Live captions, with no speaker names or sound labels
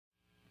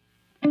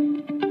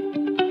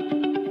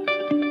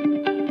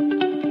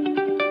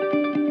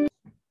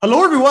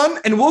Hello, everyone,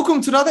 and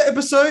welcome to another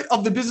episode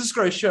of the Business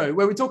Growth Show,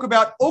 where we talk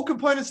about all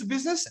components of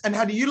business and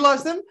how to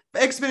utilize them for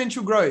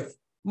exponential growth.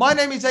 My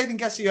name is Ethan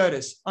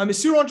Cassiotis. I'm a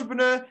serial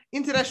entrepreneur,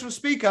 international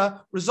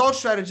speaker, results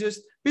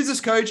strategist,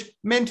 business coach,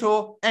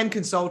 mentor, and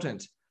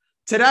consultant.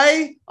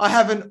 Today, I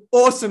have an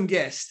awesome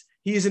guest.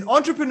 He is an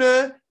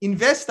entrepreneur,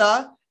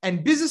 investor,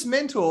 and business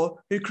mentor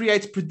who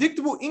creates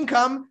predictable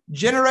income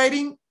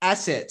generating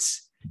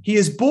assets. He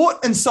has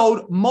bought and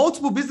sold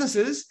multiple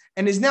businesses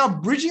and is now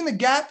bridging the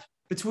gap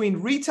between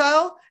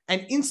retail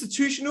and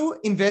institutional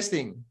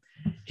investing.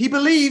 He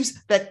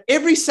believes that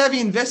every savvy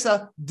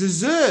investor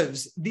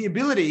deserves the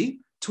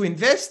ability to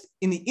invest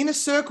in the inner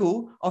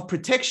circle of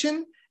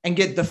protection and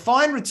get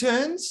defined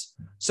returns,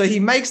 so he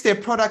makes their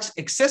products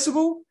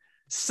accessible,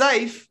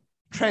 safe,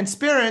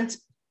 transparent,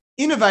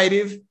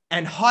 innovative,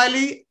 and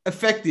highly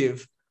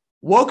effective.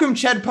 Welcome,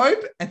 Chad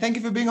Pope, and thank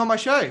you for being on my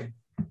show.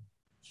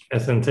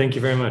 Ethan, thank you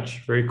very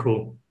much. Very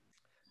cool.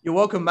 You're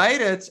welcome,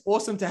 mate. It's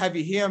awesome to have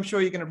you here. I'm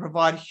sure you're going to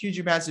provide huge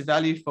amounts of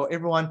value for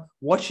everyone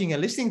watching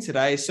and listening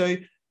today. So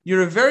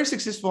you're a very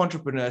successful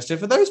entrepreneur. So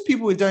for those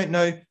people who don't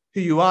know who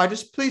you are,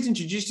 just please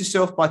introduce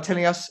yourself by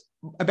telling us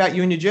about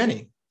you and your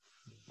journey.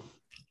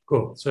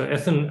 Cool. So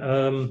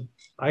Ethan,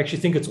 I actually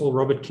think it's all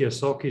Robert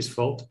Kiyosaki's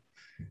fault.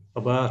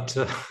 About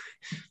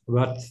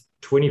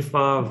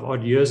 25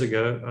 odd years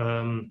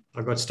ago,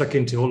 I got stuck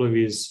into all of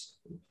his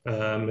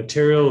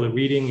material, the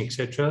reading,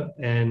 etc.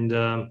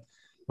 And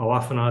my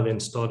wife and I then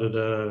started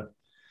a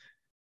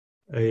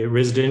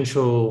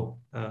residential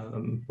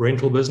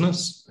rental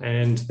business,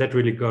 and that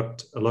really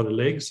got a lot of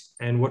legs.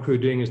 And what we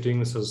were doing is doing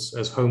this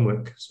as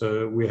homework.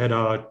 So we had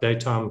our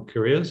daytime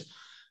careers.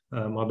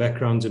 My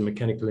background's in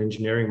mechanical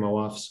engineering, my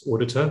wife's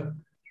auditor.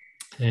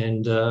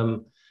 And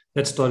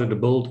that started to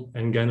build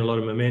and gain a lot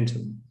of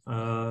momentum.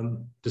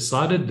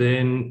 Decided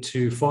then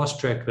to fast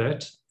track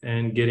that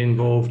and get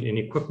involved in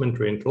equipment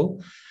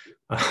rental.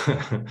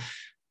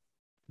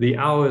 The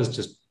hours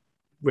just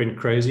went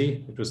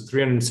crazy. It was a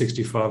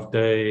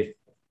 365-day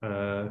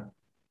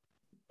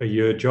a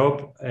year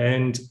job,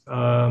 and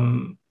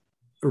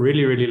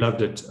really, really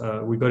loved it.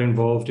 We got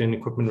involved in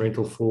equipment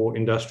rental for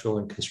industrial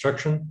and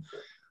construction.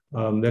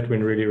 That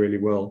went really, really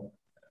well.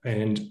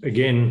 And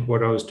again,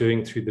 what I was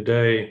doing through the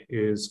day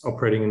is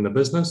operating in the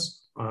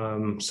business,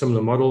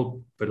 similar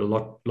model, but a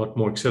lot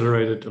more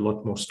accelerated, a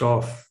lot more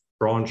staff,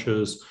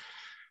 branches,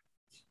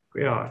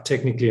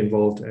 technically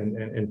involved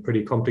and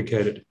pretty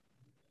complicated.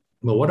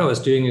 But what I was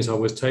doing is I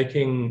was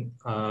taking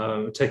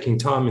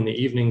time in the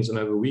evenings and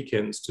over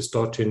weekends to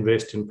start to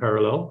invest in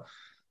parallel.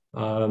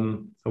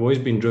 I've always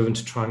been driven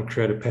to try and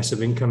create a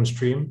passive income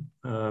stream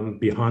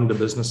behind the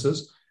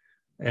businesses.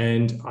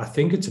 And I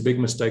think it's a big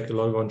mistake a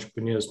lot of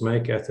entrepreneurs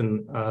make,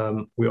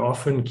 Ethan. We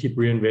often keep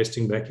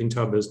reinvesting back into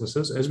our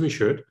businesses, as we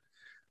should,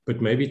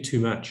 but maybe too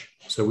much.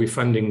 So we're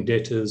funding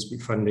debtors,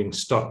 we're funding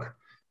stock,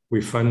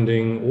 we're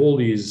funding all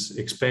these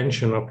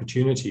expansion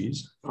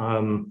opportunities,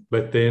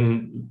 but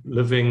then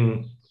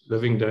living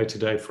day to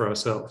day for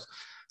ourselves.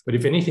 But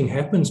if anything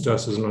happens to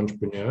us as an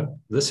entrepreneur,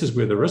 this is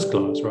where the risk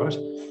lies, right?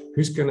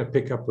 Who's going to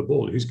pick up the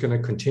ball? Who's going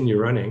to continue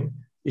running?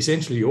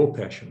 Essentially your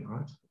passion,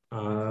 right?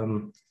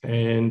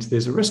 And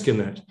there's a risk in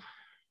that.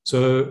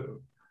 So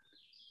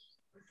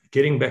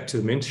getting back to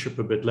the mentorship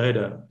a bit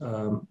later,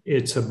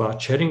 it's about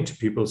chatting to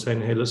people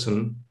saying, hey,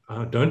 listen,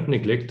 don't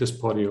neglect this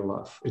part of your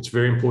life. It's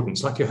very important.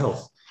 It's like your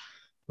health.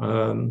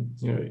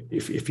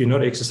 If you're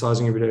not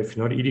exercising every day, if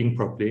you're not eating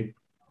properly,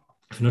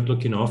 if you're not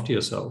looking after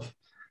yourself,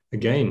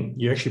 again,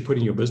 you're actually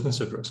putting your business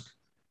at risk.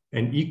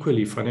 And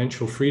equally,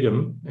 financial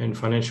freedom and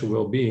financial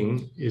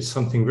well-being is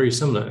something very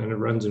similar, and it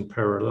runs in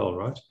parallel,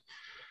 right?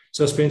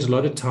 So I spent a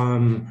lot of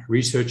time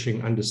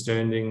researching,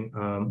 understanding.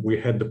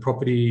 We had the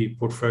property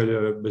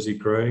portfolio busy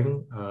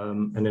growing.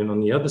 And then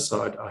on the other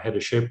side, I had a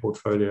share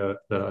portfolio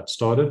that I'd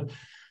started,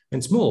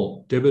 and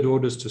small debit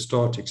orders to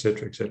start, et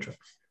cetera, et cetera.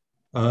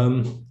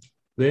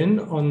 Then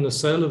on the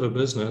sale of a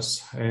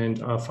business,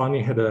 and I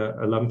finally had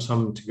a lump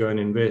sum to go and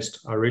invest,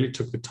 I really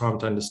took the time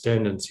to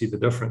understand and see the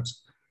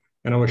difference.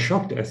 And I was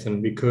shocked,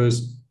 Ethan,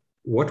 because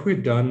what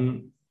we'd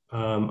done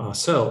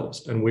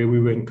ourselves and where we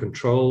were in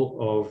control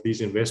of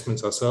these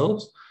investments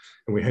ourselves,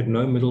 and we had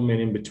no middlemen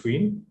in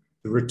between,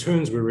 the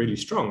returns were really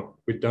strong.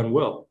 We'd done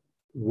well.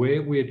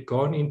 Where we had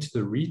gone into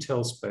the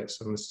retail space,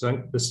 and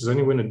this is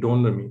only when it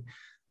dawned on me,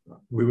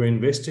 we were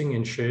investing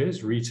in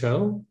shares,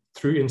 retail,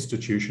 through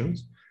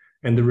institutions,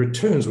 and the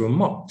returns were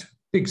mocked.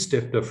 Big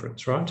step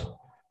difference, right? I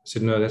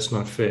said, no, that's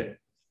not fair.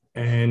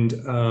 And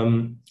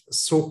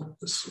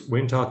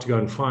went out to go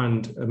and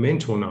find a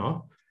mentor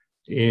now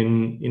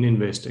in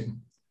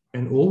investing.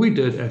 And all we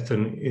did,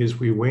 Ethan, is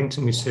we went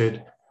and we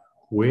said,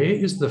 where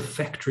is the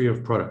factory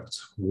of products?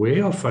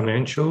 Where are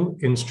financial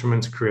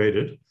instruments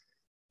created?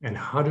 And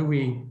how do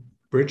we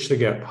bridge the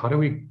gap? How do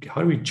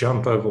we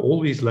jump over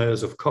all these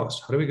layers of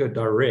cost? How do we go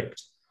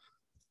direct?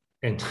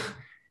 And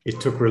it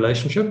took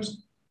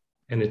relationships,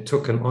 and it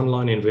took an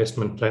online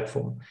investment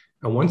platform.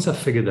 And once I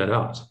figured that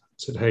out, I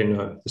said, hey,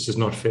 no, this is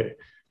not fair.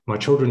 My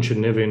children should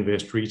never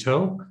invest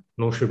retail,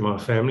 nor should my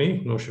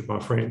family, nor should my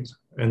friends.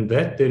 And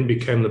that then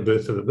became the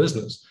birth of a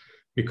business.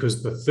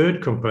 because the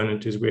third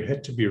component is we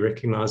had to be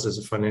recognized as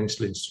a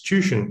financial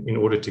institution in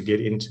order to get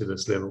into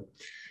this level.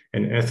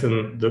 And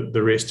Ethan,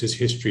 the rest is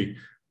history.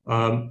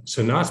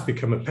 So now it's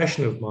become a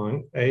passion of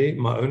mine,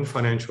 my own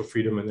financial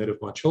freedom and that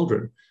of my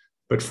children.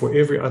 But for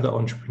every other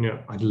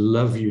entrepreneur, I'd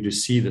love you to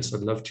see this.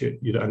 I'd love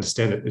you to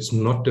understand it. It's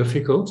not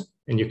difficult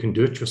and you can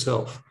do it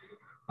yourself.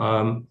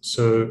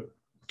 So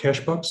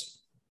Cashbox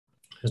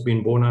has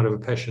been born out of a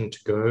passion to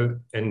go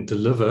and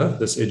deliver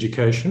this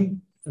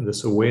education and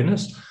this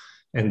awareness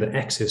and the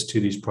access to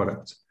these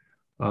products.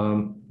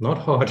 Not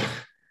hard,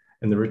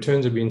 and the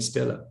returns have been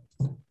sterling.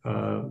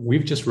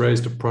 We've just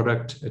raised a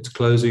product. It's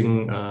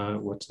closing,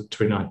 what's the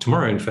 29th?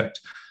 Tomorrow, in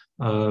fact,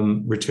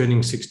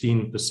 returning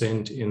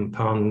 16% in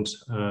pound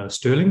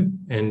sterling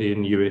and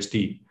in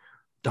USD,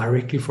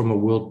 directly from a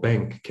World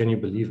Bank. Can you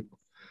believe it?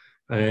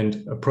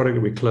 And a product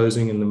that we're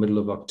closing in the middle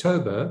of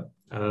October,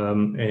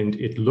 and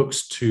it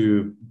looks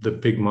to the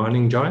big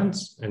mining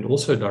giants and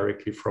also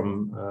directly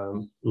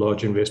from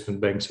large investment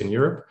banks in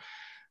Europe,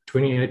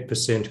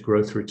 28%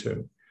 growth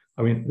return.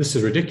 I mean, this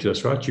is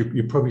ridiculous, right?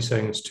 You're probably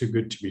saying it's too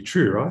good to be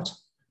true, right?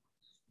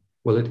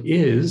 Well, it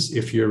is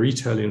if you're a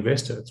retail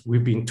investor.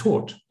 We've been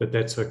taught that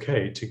that's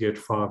okay to get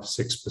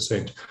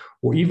 5-6%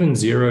 or even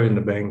zero in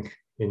the bank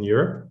in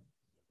Europe.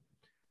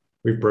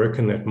 We've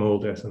broken that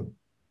mold, Ethan.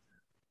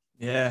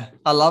 Yeah,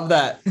 I love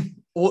that.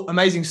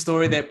 Amazing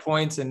story there,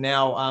 points. And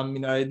now,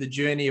 the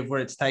journey of where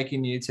it's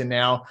taken you to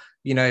now,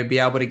 be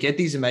able to get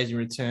these amazing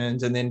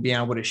returns and then be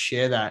able to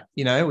share that,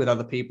 with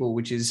other people,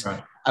 which is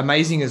right.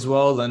 Amazing as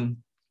well. And,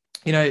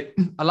 I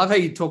love how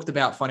you talked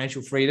about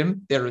financial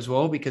freedom there as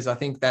well, because I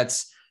think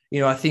that's,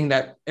 a thing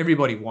that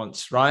everybody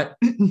wants, right?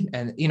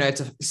 And,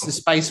 it's a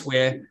space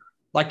where,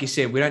 like you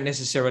said, we don't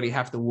necessarily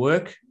have to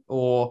work,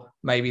 or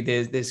maybe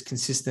there's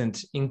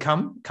consistent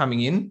income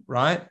coming in,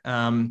 right?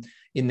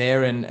 In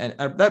there. And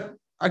that,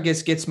 I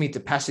guess, gets me to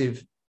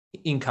passive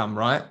income,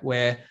 right?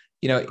 Where,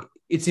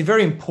 it's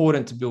very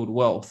important to build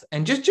wealth.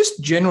 And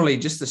just generally,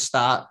 just to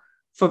start,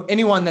 for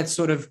anyone that's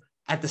sort of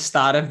at the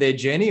start of their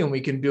journey, and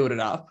we can build it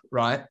up,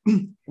 right?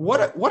 What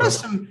are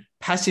some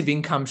passive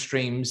income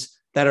streams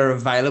that are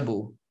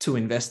available to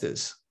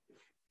investors?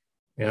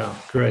 Yeah,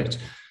 great.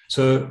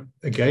 So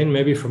again,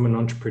 maybe from an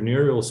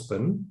entrepreneurial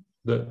spin,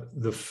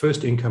 the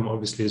first income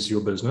obviously is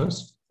your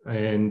business.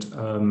 And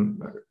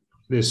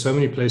there's so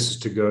many places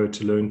to go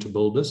to learn to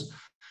build this.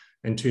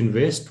 And to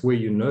invest where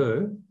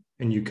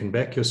and you can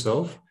back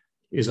yourself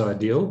is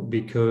ideal,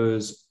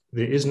 because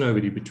there is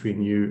nobody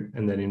between you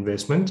and that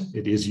investment.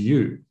 It is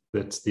you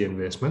that's the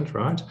investment,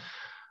 right?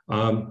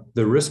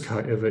 The risk,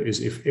 however, is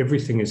if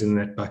everything is in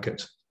that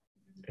bucket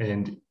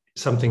and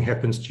something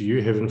happens to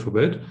you, heaven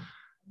forbid,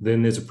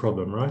 then there's a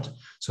problem, right?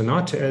 So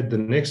now to add the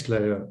next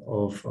layer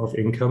of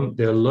income,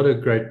 there are a lot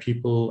of great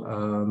people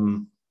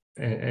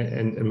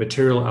and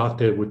material out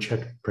there which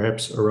chat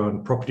perhaps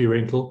around property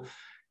rental.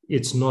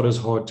 It's not as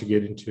hard to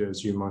get into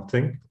as you might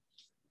think.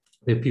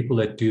 There are people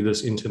that do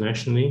this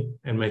internationally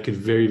and make it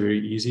very, very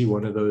easy.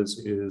 One of those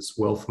is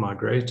Wealth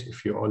Migrate,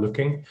 if you are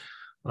looking.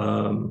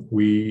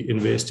 We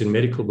invest in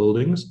medical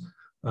buildings,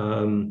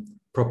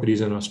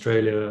 properties in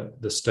Australia,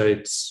 the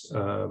States,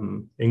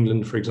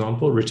 England, for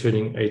example,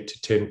 returning 8 to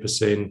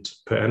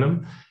 10% per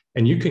annum.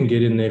 And you can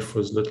get in there for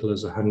as little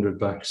as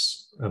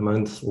 $100 a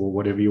month or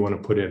whatever you want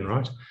to put in,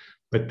 right?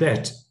 But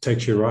that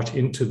takes you right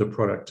into the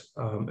product.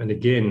 And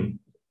again,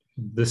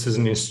 this is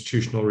an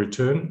institutional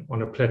return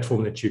on a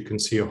platform that you can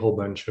see a whole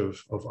bunch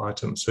of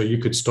items. So you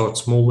could start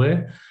small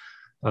there.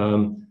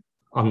 I'm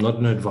not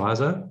an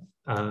advisor,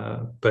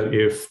 but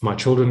if my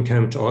children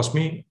came to ask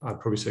me, I'd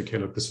probably say, okay,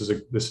 look, this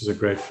is a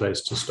great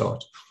place to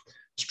start.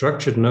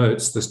 Structured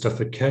notes, the stuff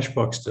that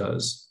Cashbox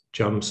does,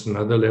 jumps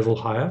another level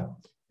higher,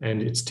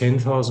 and it's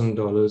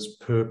 $10,000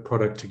 per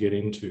product to get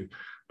into.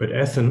 But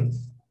Ethan,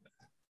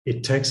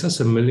 it takes us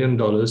 $1 million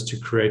to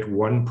create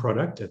one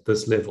product at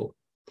this level.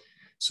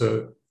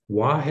 So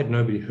why had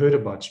nobody heard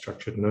about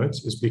structured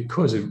notes is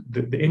because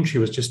the entry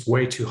was just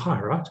way too high,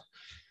 right?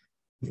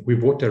 We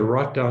brought that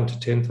right down to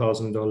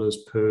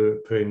 $10,000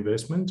 per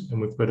investment, and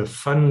we've got a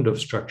fund of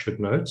structured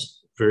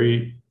notes,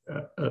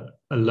 a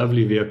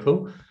lovely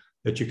vehicle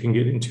that you can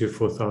get into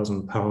for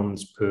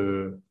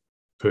 £1,000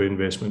 per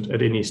investment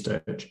at any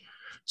stage.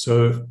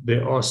 So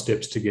there are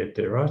steps to get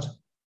there, right?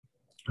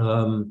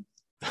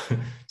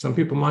 Some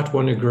people might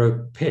want to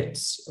grow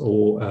pets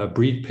or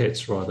breed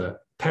pets, rather,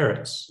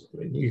 parrots.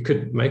 You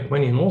could make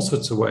money in all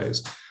sorts of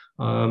ways.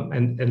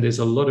 And there's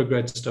a lot of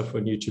great stuff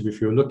on YouTube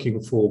if you're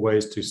looking for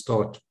ways to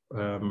start,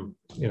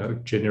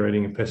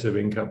 generating a passive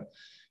income.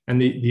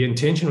 And the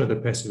intention with the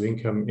passive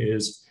income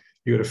is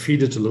you got to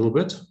feed it a little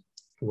bit,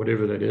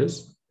 whatever that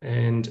is.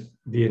 And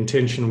the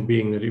intention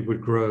being that it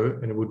would grow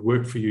and it would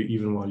work for you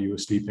even while you were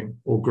sleeping,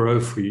 or grow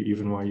for you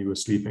even while you were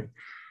sleeping.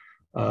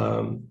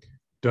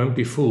 Don't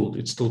be fooled.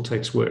 It still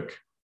takes work.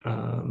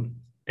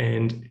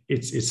 And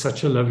it's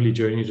such a lovely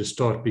journey to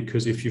start,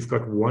 because if you've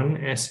got one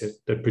asset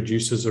that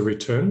produces a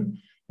return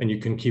and you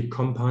can keep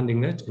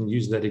compounding that and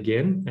use that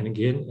again and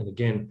again and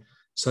again,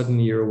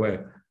 suddenly you're away.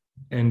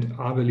 And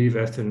I believe,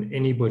 Ethan,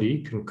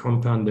 anybody can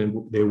compound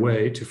their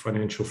way to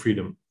financial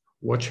freedom.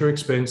 Watch your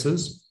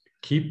expenses,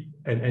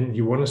 and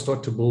you want to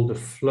start to build a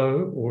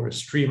flow or a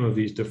stream of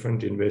these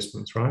different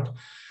investments, right?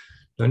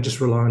 Don't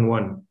just rely on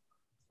one.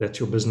 That's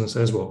your business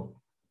as well.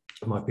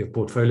 It might be a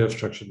portfolio of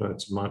structured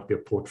notes. It might be a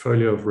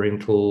portfolio of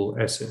rental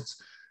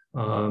assets.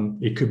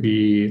 It could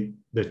be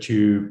that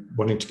you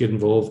wanting to get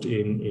involved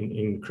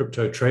in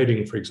crypto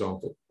trading, for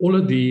example. All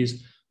of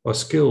these are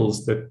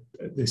skills that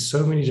there's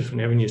so many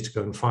different avenues to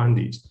go and find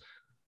these.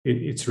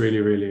 It's really,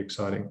 really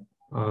exciting.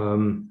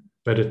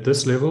 But at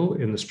this level,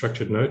 in the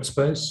structured note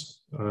space,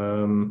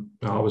 I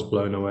was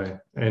blown away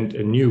and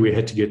knew we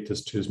had to get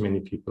this to as many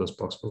people as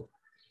possible.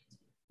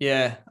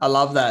 Yeah, I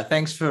love that.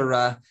 Thanks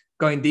for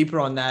going deeper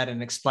on that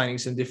and explaining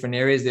some different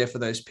areas there for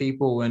those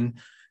people. And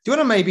do you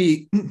want to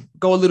maybe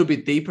go a little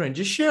bit deeper and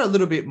just share a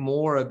little bit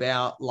more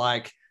about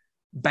like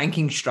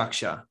banking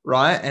structure,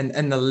 right?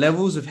 And the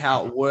levels of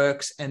how it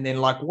works, and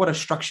then like what a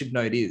structured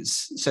note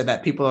is, so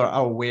that people are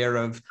aware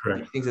of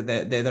things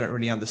that they don't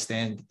really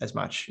understand as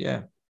much.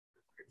 Yeah.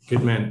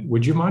 Good man.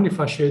 Would you mind if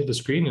I shared the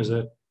screen? Is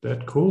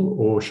that cool?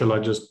 Or shall I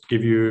just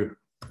give you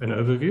an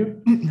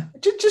overview?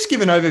 Just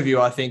give an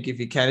overview, I think, if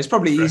you can. It's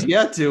probably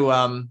easier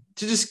to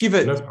just give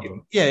it.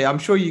 No, yeah, I'm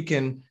sure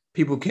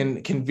people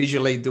can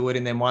visually do it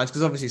in their minds,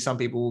 because obviously some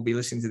people will be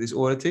listening to this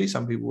auditory,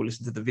 some people will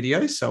listen to the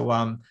video. So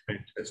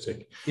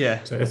fantastic.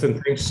 Yeah. So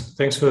Ethan,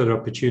 thanks for that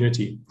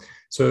opportunity.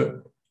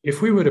 So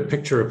if we were to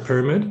picture a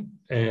pyramid,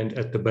 and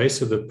at the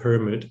base of the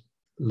pyramid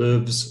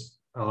lives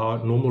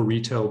our normal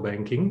retail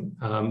banking,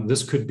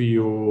 this could be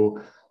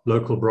your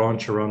local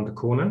branch around the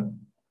corner.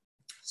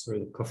 Sorry,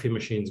 the coffee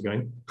machine's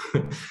going.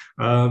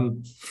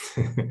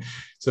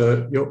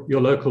 So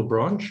your local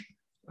branch,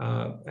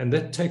 and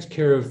that takes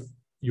care of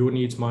your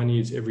needs, my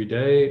needs every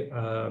day.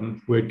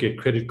 We'd get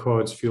credit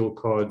cards, fuel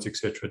cards,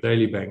 etc.,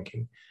 daily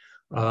banking.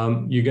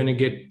 You're going to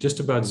get just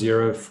about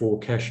zero for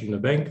cash in the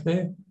bank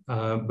there,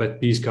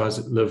 but these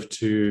guys live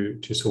to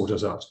sort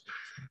us out.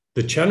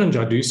 The challenge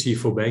I do see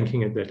for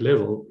banking at that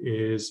level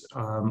is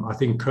I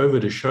think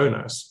COVID has shown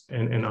us,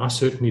 and I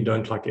certainly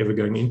don't like ever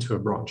going into a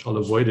branch. I'll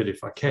avoid it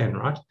if I can,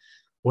 right?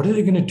 What are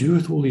they going to do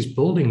with all these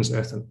buildings,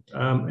 Ethan?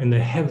 And they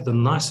have the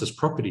nicest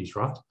properties,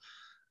 right?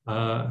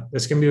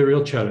 That's going to be a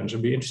real challenge.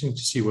 It'll be interesting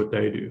to see what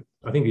they do.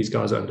 I think these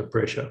guys are under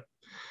pressure.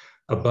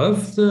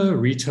 Above the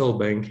retail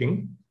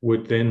banking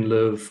would then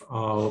live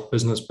our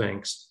business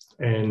banks.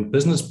 And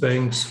business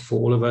banks for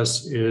all of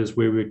us is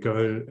where we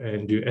go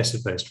and do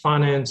asset-based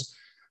finance.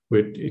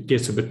 Where it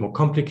gets a bit more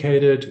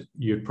complicated.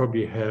 You'd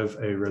probably have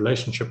a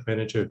relationship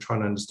manager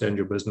trying to understand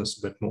your business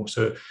a bit more.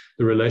 So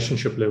the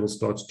relationship level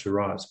starts to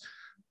rise.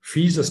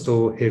 Fees are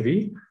still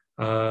heavy,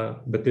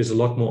 but there's a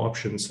lot more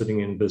options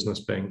sitting in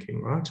business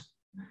banking, right?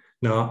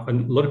 Now, a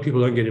lot of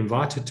people don't get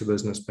invited to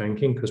business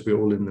banking because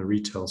we're all in the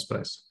retail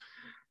space.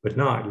 But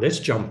now let's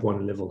jump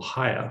one level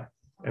higher.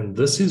 And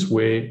this is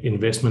where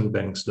investment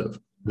banks live.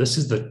 This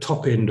is the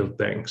top end of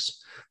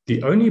banks.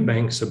 The only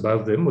banks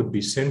above them would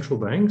be central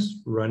banks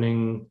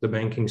running the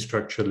banking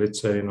structure,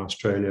 let's say in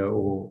Australia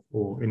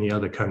or any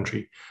other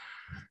country.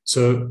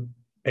 So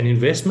an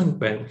investment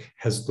bank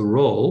has the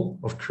role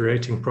of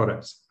creating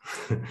products.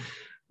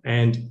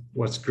 And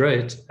what's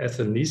great,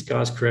 Ethan, these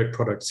guys create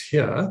products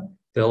here.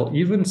 They'll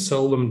even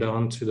sell them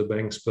down to the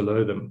banks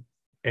below them.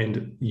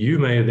 And you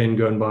may then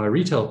go and buy a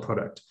retail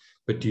product.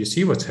 But do you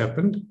see what's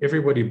happened?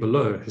 Everybody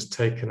below has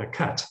taken a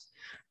cut.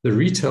 The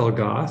retail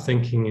guy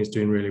thinking he's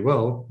doing really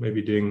well,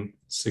 maybe doing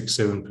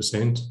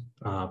 6-7%,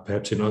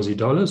 perhaps in Aussie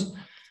dollars,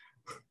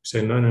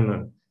 say,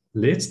 no.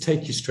 Let's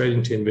take you straight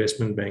into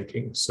investment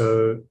banking.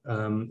 So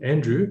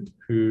Andrew,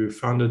 who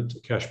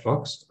founded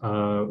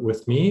Cashbox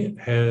with me,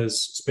 has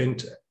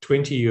spent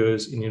 20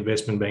 years in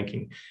investment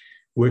banking,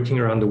 working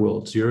around the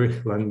world,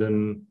 Zurich,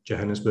 London,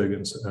 Johannesburg,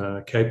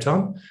 and Cape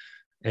Town.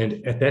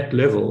 And at that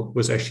level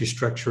was actually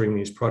structuring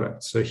these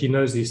products. So he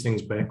knows these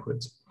things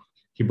backwards.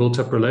 He built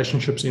up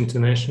relationships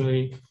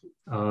internationally.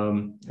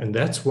 And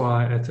that's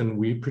why, Ethan,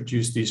 we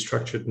produce these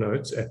structured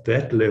notes at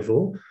that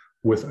level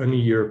with only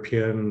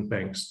European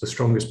banks, the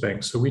strongest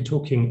banks. So we're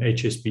talking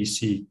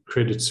HSBC,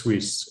 Credit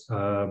Suisse,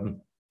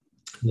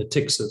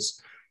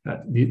 Natixis,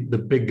 the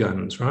big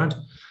guns, right?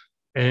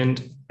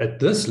 And at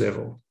this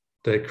level,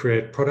 they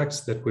create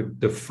products that would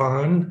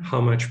define how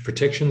much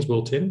protection's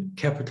built in,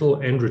 capital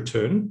and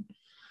return.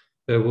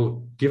 They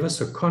will give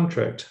us a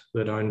contract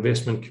that our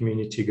investment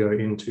community go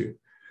into.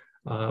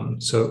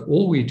 So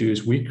all we do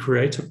is we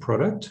create a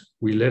product,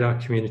 we let our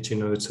community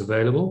know it's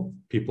available,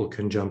 people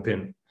can jump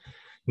in.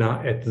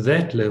 Now, at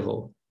that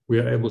level, we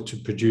are able to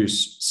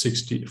produce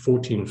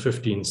 14,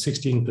 15,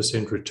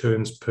 16%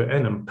 returns per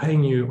annum,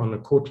 paying you on a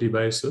quarterly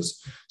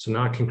basis. So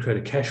now I can create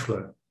a cash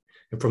flow.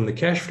 And from the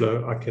cash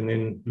flow, I can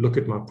then look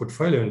at my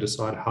portfolio and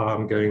decide how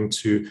I'm going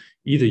to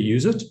either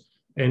use it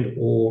and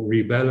or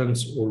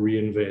rebalance or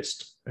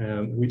reinvest.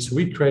 So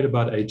we create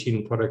about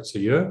 18 products a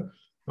year,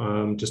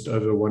 just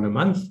over one a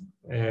month.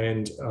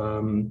 And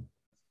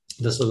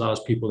this allows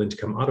people then to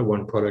come out of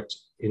one product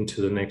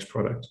into the next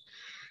product.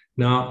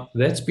 Now,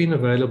 that's been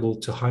available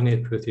to high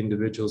net worth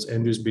individuals.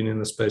 Andrew's been in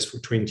the space for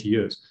 20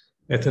 years.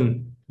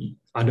 Ethan,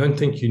 I don't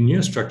think you knew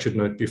a structured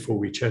note before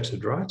we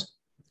chatted, right?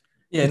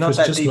 Yeah, It not was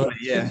that just deeply.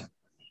 not, Yeah.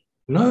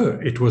 no,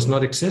 it was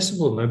not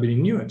accessible. Nobody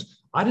knew it.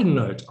 I didn't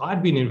know it.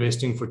 I'd been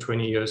investing for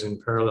 20 years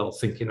in parallel,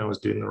 thinking I was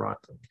doing the right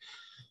thing.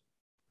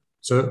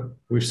 So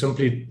we've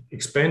simply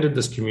expanded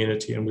this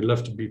community, and we'd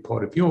love to be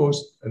part of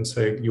yours and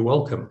say, you're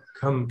welcome.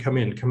 Come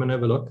and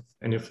have a look.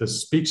 And if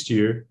this speaks to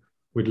you,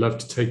 we'd love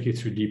to take you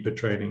through deeper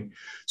training.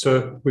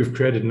 So we've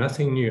created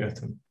nothing new,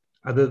 Ethan,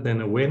 other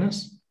than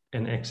awareness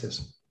and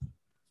access.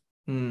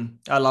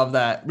 I love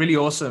that. Really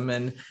awesome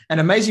and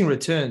amazing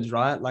returns,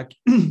 right? Like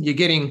you're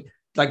getting,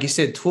 like you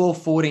said,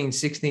 12, 14,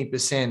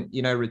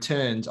 16%,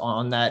 returns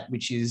on that,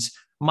 which is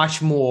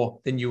much more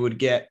than you would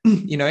get,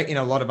 in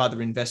a lot of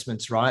other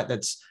investments, right?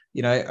 That's,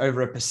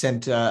 over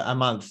 1% a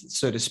month,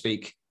 so to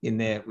speak, in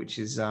there, which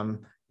is, And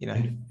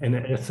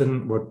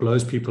Ethan, what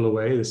blows people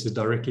away, this is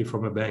directly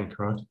from a bank,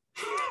 right?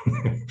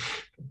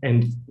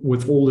 And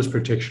with all this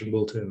protection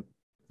built in.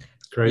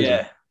 It's crazy.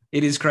 Yeah.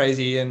 It is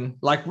crazy. And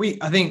like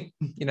I think,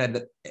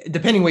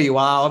 depending where you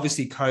are,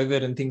 obviously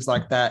COVID and things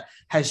like that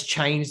has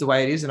changed the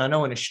way it is. And I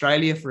know in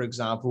Australia, for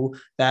example,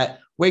 that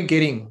we're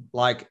getting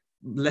like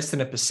less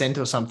than 1%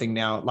 or something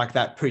now like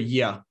that per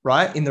year,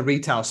 right? In the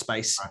retail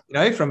space,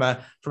 from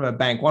a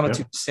bank, 1 or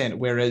 2%,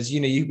 whereas,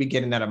 you'd be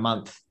getting that a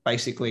month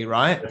basically,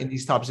 right? In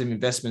these types of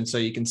investments. So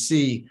you can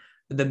see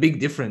the big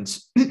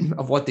difference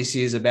of what this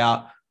is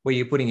about, where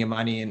you're putting your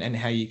money and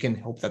how you can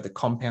help that the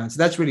compound. So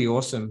that's really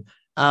awesome.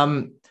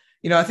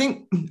 I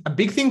think a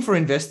big thing for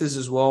investors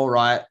as well,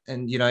 right?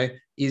 And,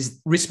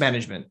 is risk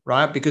management,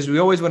 right? Because we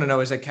always want to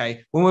know is,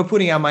 okay, when we're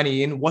putting our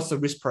money in, what's the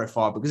risk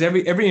profile? Because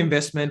every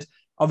investment,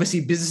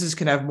 obviously businesses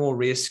can have more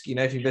risk,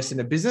 if you invest in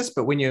a business,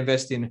 but when you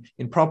invest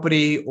in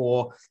property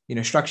or,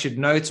 structured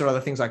notes or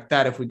other things like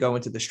that, if we go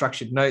into the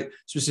structured note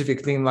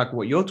specific thing, like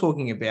what you're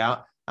talking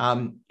about,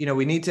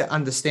 we need to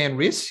understand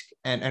risk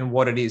and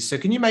what it is. So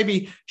can you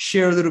maybe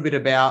share a little bit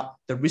about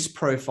the risk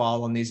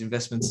profile on these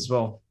investments as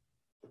well?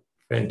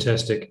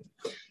 Fantastic.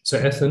 So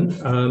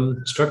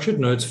Ethan, structured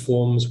notes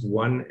forms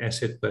one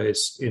asset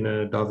base in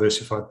a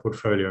diversified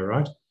portfolio,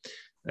 right?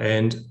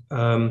 And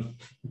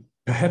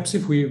perhaps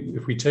if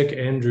we take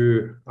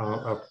Andrew,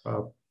 our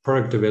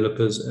product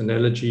developer's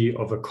analogy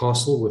of a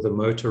castle with a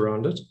moat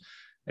around it,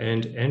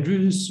 and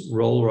Andrew's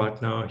role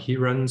right now, he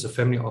runs a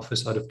family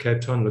office out of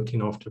Cape Town,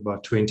 looking after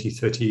about 20,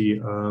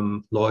 30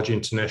 large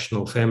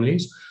international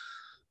families.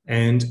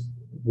 And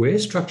where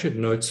structured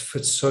notes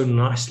fit so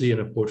nicely in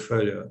a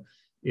portfolio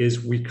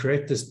is we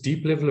create this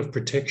deep level of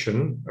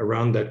protection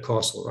around that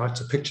castle, right?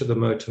 So picture the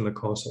moat and the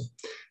castle.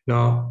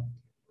 Now,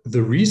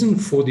 the reason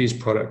for these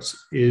products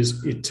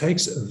is it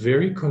takes a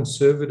very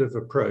conservative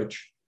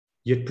approach,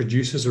 yet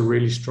produces a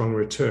really strong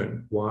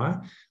return. Why?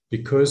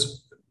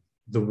 Because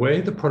the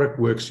way the product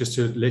works, just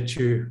to let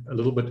you a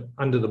little bit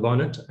under the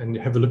bonnet and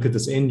have a look at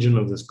this engine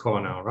of this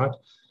car now, right?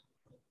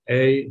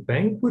 A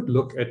bank would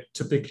look at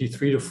typically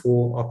 3 to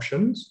 4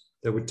 options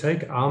that would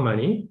take our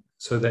money.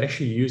 So they're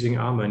actually using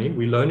our money.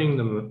 We're loaning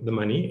them the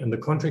money, and the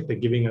contract they're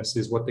giving us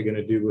is what they're going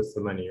to do with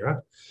the money, right?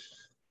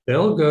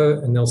 They'll go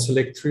and they'll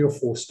select 3 or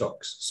 4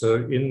 stocks. So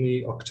in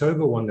the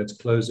October one that's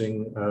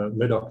closing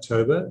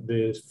mid-October,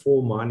 there's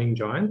 4 mining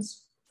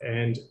giants.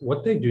 And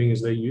what they're doing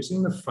is they're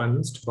using the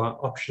funds to buy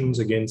options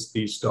against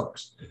these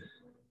stocks.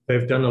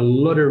 They've done a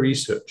lot of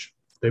research.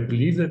 They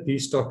believe that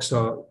these stocks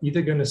are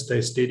either going to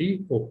stay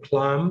steady or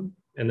climb,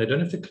 and they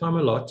don't have to climb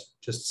a lot,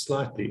 just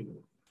slightly.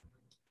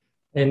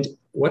 And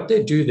what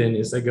they do then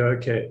is they go,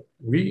 okay,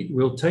 we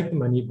will take the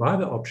money, buy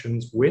the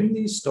options. When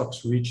these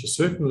stocks reach a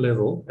certain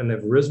level and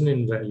they've risen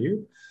in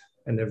value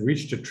and they've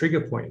reached a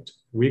trigger point,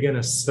 we're going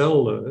to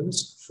sell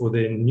those for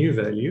their new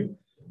value.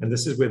 And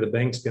this is where the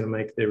bank's going to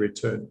make their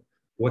return.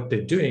 What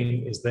they're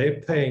doing is they're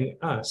paying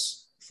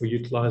us for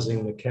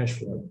utilizing the cash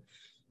flow.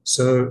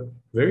 So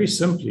very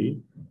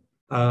simply,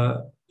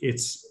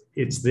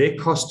 it's their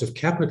cost of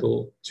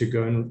capital to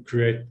go and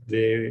create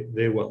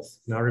their wealth.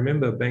 Now,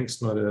 remember, a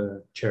bank's not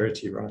a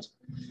charity, right?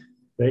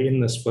 They're in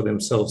this for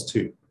themselves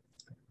too.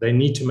 They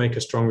need to make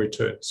a strong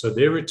return. So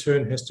their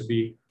return has to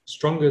be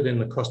stronger than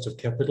the cost of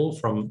capital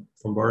from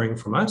borrowing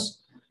from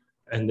us.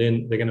 And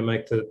then they're going to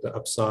make the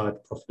upside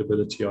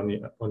profitability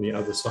on the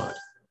other side.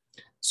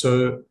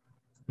 So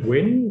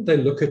when they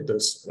look at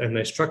this and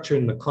they structure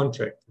in the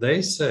contract,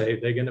 they say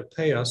they're going to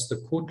pay us the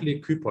quarterly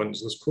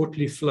coupons, this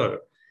quarterly flow,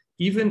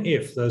 even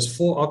if those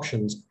 4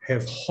 options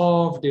have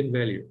halved in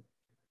value.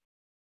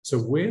 So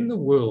where in the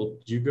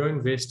world do you go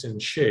invest in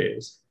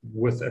shares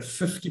with a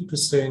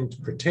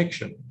 50%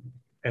 protection?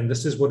 And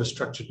this is what a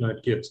structured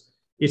note gives.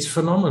 It's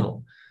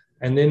phenomenal.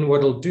 And then what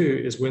it'll do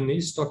is when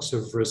these stocks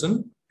have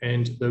risen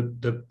and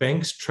the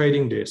bank's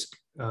trading desk,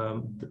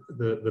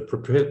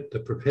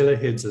 the propeller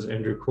heads, as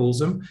Andrew calls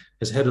them,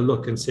 has had a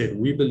look and said,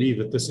 we believe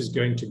that this is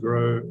going to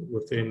grow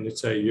within,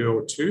 let's say, a year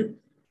or 2.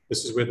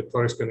 This is where the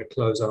product's going to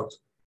close out.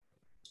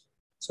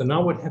 So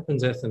now what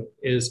happens, Ethan,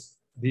 is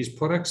these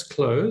products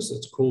close.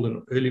 It's called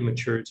an early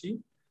maturity.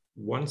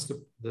 once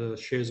the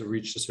shares have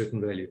reached a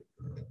certain value.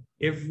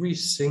 Every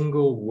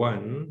single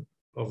one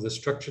of the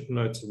structured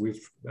notes that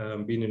we've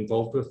been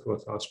involved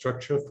with our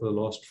structure for the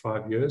last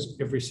 5 years,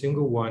 every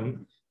single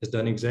one has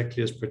done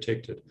exactly as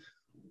protected.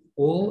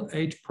 All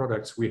 8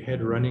 products we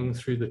had running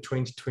through the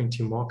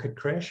 2020 market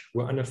crash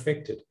were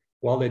unaffected.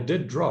 While they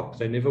did drop,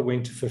 they never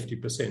went to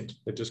 50%.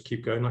 They just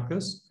keep going like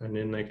this, and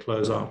then they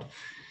close out.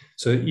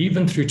 So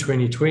even through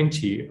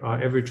 2020,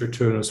 our average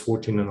return was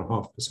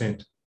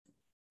 14.5%.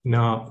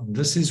 Now,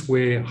 this is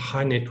where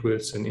high net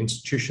worths and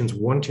institutions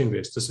want to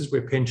invest. This is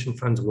where pension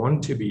funds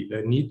want to be.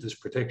 They need this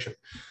protection.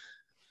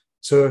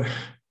 So,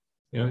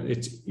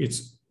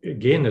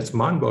 it's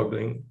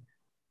mind-boggling.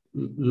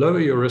 Lower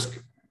your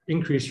risk,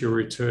 increase your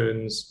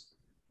returns,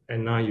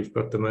 and now you've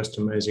got the most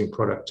amazing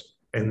product.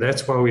 And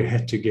that's why we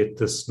had to get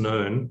this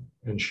known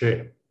and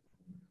share.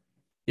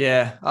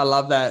 Yeah, I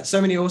love that. So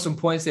many awesome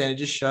points there. And it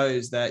just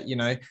shows that,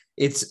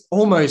 it's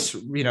almost,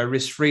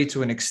 risk-free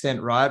to an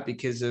extent, right?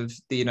 Because of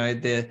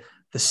the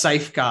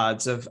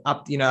safeguards of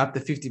up to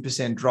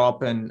 50%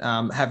 drop and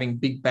having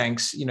big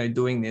banks,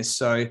 doing this.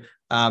 So,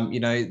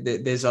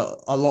 there's a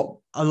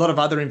lot of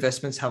other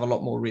investments have a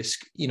lot more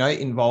risk,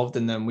 involved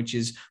in them, which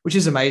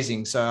is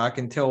amazing. So I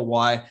can tell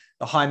why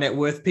the high net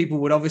worth people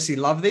would obviously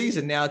love these.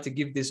 And now to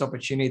give this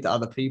opportunity to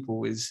other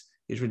people is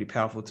really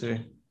powerful too.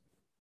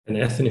 And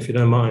Ethan, if you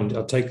don't mind,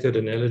 I'll take that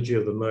analogy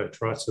of the moat,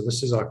 right? So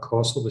this is our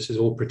castle. This is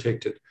all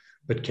protected.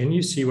 But can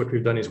you see what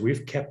we've done is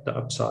we've capped the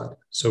upside.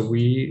 So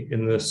we,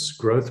 in this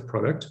growth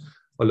product,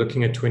 are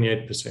looking at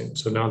 28%.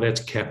 So now that's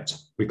capped.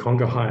 We can't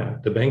go higher.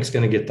 The bank's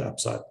going to get the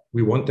upside.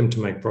 We want them to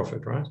make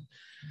profit, right?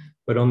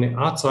 But on the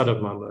outside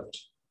of my moat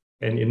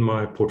and in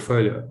my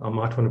portfolio, I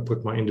might want to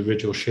put my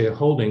individual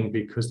shareholding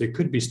because there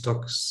could be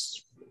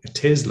stocks.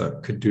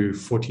 Tesla could do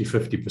 40,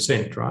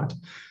 50%, right?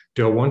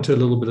 Do I want a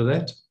little bit of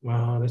that?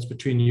 Well, that's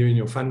between you and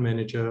your fund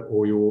manager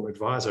or your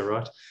advisor,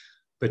 right?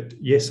 But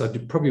yes, I do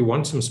probably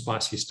want some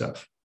spicy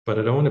stuff, but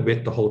I don't want to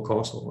bet the whole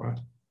castle, right?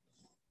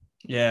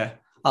 Yeah,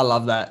 I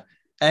love that.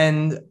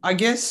 And I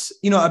guess,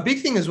 a big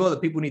thing as well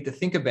that people need to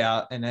think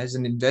about, and as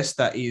an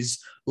investor, is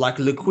like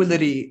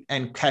liquidity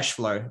and cash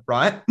flow,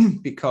 right?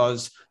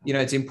 Because,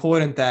 it's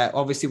important that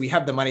obviously we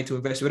have the money to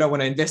invest. We don't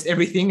want to invest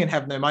everything and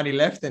have no money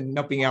left and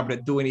not being able to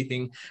do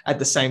anything at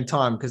the same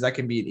time, because that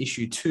can be an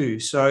issue too.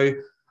 So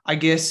I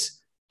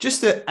guess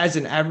just as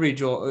an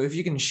average, or if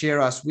you can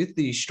share us with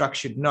the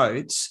structured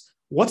notes,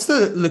 what's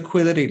the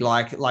liquidity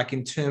like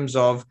in terms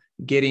of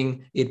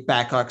getting it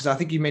back? Because I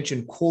think you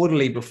mentioned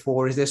quarterly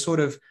before. Is there sort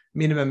of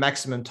minimum,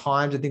 maximum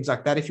times and things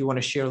like that? If you want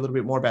to share a little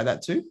bit more about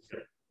that too.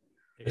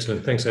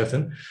 Excellent. Thanks,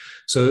 Ethan.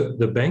 So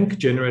the bank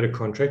generate a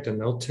contract and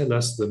they'll tell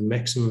us the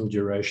maximum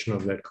duration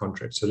of that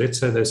contract. So let's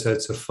say they say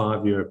it's a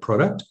 5-year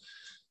product.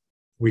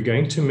 We're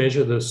going to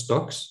measure the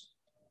stocks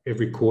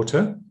every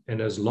quarter.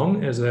 And as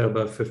long as they're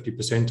above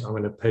 50%, I'm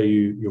going to pay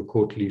you your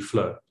quarterly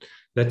flow.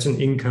 That's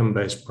an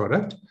income-based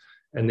product.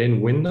 And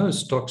then when those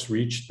stocks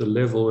reach the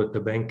level that the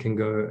bank can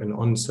go and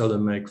on-sell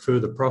and make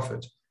further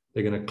profit,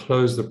 they're going to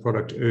close the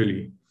product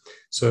early.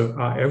 So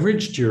our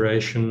average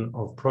duration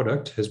of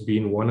product has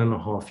been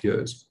 1.5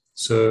 years.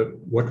 So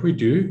what we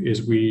do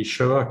is we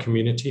show our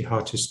community how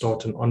to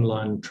start an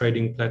online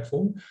trading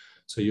platform.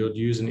 So you'll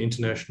use an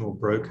international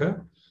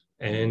broker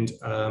and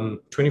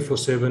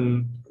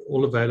 24/7,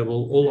 all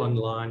available, all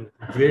online,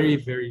 very,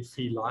 very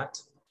fee light.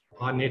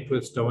 High net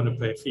worths don't want to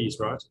pay fees,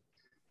 right?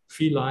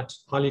 Fee light,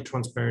 highly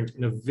transparent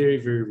in a very,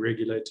 very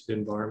regulated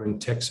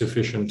environment, tax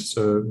efficient.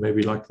 So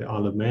maybe like the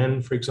Isle of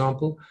Man, for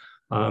example,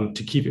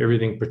 to keep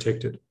everything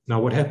protected.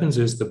 Now, what happens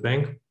is the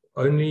bank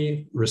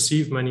only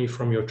receive money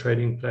from your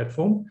trading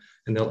platform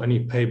and they'll only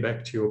pay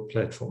back to your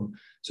platform.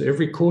 So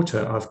every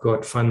quarter I've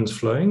got funds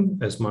flowing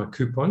as my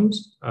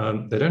coupons.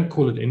 They don't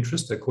call it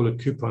interest, they call it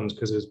coupons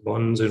because there's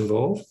bonds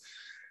involved.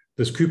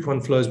 This coupon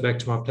flows back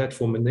to my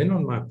platform. And then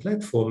on my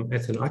platform,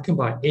 Ethan, I can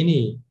buy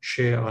any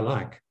share I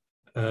like.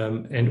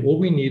 And all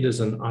we need is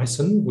an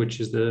ISIN, which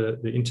is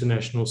the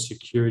International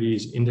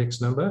Securities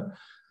Index number.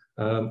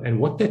 And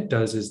what that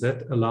does is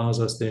that allows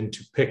us then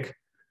to pick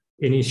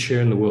any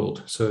share in the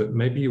world. So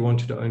maybe you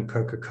wanted to own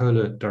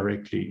Coca-Cola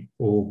directly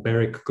or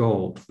Barrick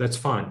Gold. That's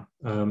fine.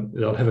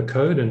 They'll have a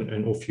code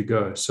and off you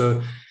go. So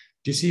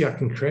do you see, I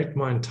can create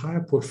my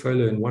entire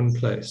portfolio in one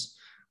place.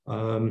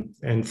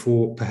 And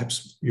for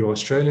perhaps your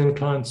Australian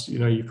clients,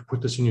 you could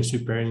put this in your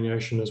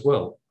superannuation as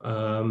well.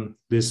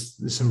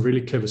 There's some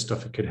really clever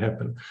stuff that could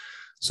happen.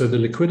 So the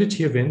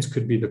liquidity events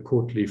could be the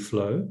quarterly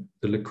flow.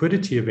 The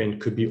liquidity event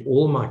could be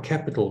all my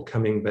capital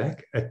coming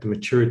back at the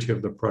maturity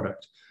of the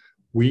product.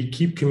 We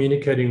keep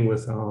communicating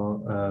with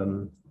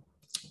our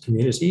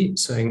community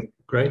saying,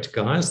 great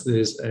guys,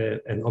 there's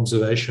an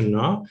observation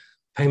now,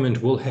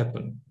 payment will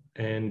happen.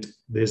 And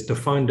there's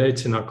defined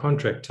dates in our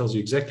contract, tells you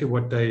exactly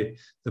what day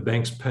the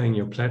bank's paying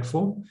your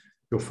platform.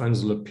 Your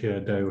funds will appear a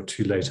day or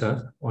two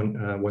later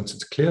once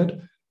it's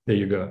cleared. There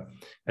you go.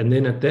 And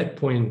then at that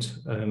point,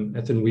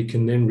 Ethan, we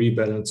can then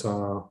rebalance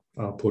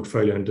our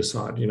portfolio and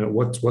decide,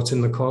 what's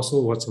in the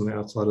castle, what's on the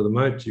outside of the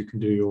moat. You can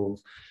do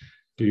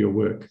your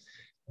work.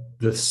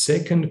 The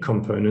second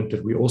component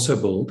that we also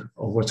build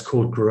are what's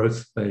called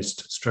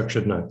growth-based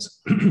structured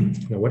notes.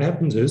 Now, what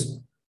happens is,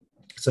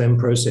 same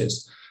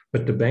process,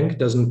 but the bank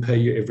doesn't pay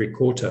you every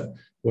quarter.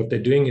 What they're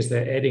doing is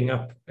they're adding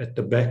up at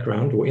the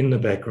background or in the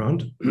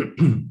background,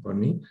 pardon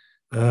me,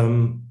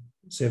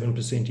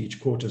 7%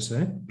 each quarter,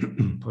 say,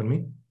 pardon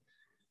me.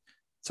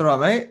 It's all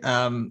right,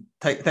 mate.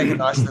 Take a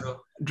nice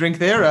little drink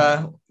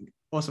there.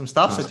 Awesome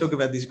stuff. So talk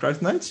about these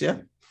growth notes, yeah?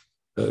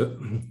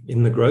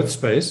 In the growth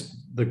space,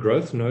 the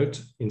growth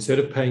note, instead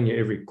of paying you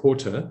every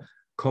quarter,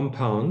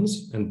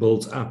 compounds and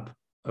builds up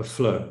a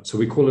flow. So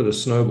we call it a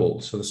snowball.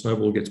 So the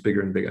snowball gets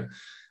bigger and bigger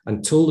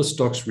until the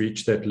stocks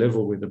reach that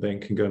level where the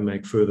bank can go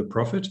make further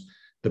profit.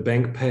 The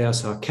bank pay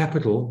us our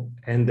capital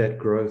and that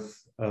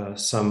growth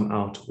sum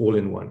out all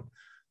in one.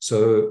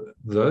 So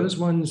those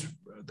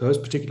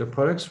particular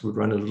products would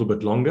run a little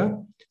bit longer,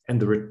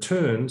 and the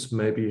returns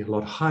may be a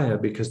lot higher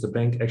because the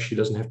bank actually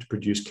doesn't have to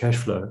produce cash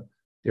flow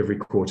every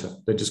quarter.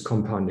 They're just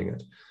compounding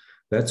it.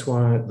 That's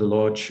why the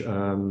large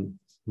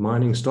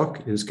mining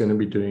stock is going to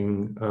be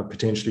doing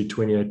potentially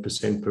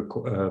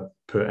 28%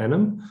 per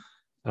annum.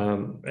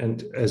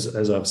 And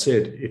as I've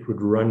said, it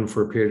would run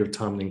for a period of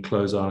time and then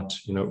close out,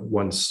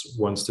 once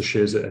the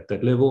shares are at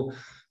that level.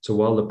 So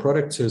while the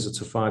product says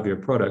it's a 5-year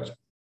product,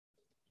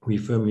 we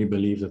firmly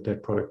believe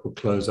that product will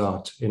close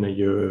out in a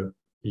year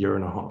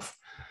and a half.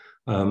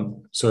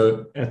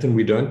 So Ethan,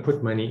 we don't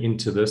put money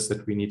into this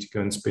that we need to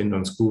go and spend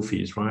on school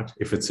fees, right?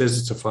 If it says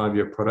it's a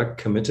 5-year product,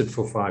 committed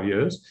for 5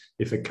 years.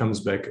 If it comes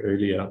back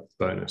earlier,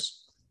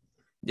 bonus.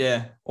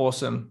 Yeah,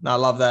 awesome. No, I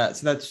love that.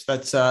 So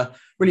that's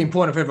really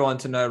important for everyone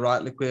to know,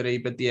 right? Liquidity,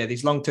 but yeah,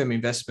 these long-term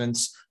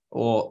investments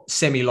or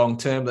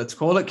semi-long-term, let's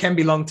call it, can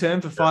be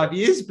long-term for 5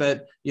 years,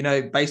 but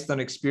based on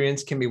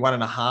experience, can be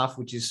 1.5,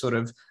 which is sort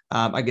of,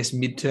 I guess,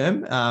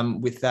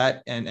 midterm with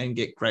that, and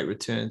get great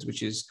returns,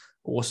 which is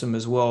awesome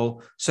as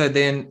well. So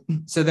then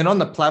on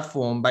the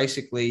platform,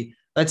 basically,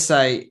 let's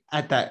say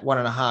at that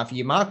 1.5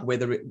 year mark,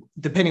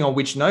 depending on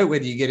which note,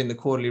 whether you're getting the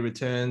quarterly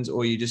returns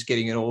or you're just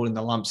getting it all in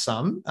the lump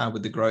sum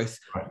with the growth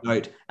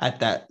note at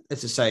that,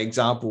 let's just say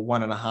example,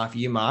 1.5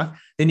 year mark,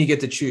 then you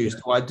get to choose.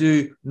 Do I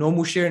do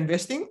normal share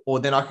investing, or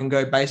then I can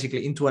go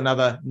basically into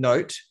another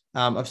note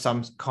of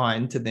some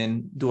kind to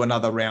then do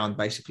another round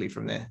basically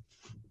from there?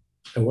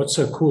 And what's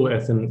so cool,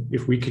 Ethan,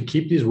 if we could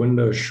keep these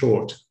windows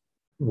short,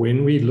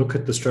 when we look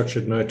at the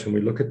structured note and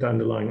we look at the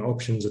underlying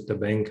options that the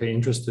bank are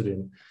interested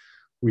in,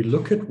 we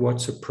look at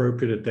what's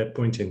appropriate at that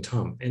point in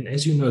time. And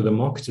as you know, the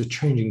markets are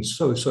changing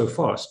so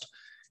fast.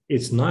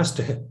 It's nice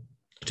to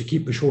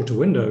keep a shorter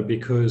window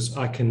because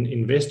I can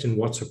invest in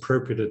what's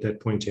appropriate at that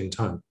point in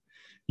time.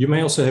 You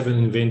may also have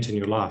an event in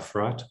your life,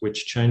 right,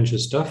 which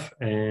changes stuff,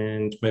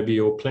 and maybe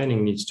your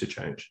planning needs to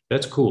change.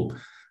 That's cool.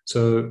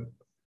 So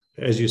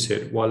as you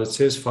said, while it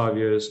says 5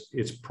 years,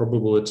 it's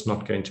probable it's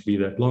not going to be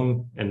that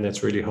long, and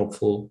that's really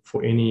helpful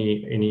for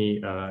any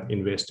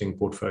investing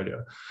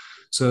portfolio.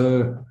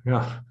 So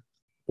yeah,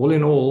 all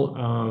in all,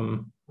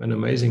 an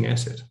amazing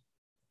asset.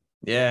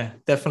 Yeah,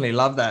 definitely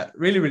love that.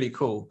 Really, really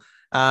cool.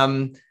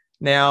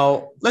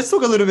 Now let's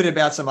talk a little bit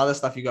about some other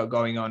stuff you got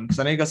going on, because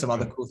I know you got some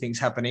other cool things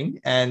happening.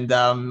 And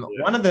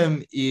one of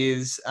them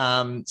is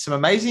some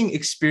amazing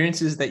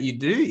experiences that you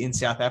do in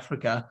South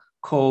Africa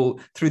called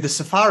through the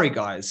Safari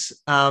Guys.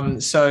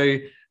 So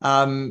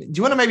do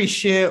you want to maybe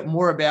share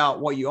more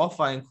about what you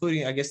offer,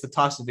 including, I guess, the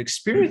types of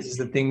experiences,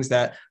 the things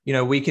that,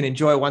 we can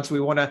enjoy once we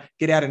want to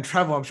get out and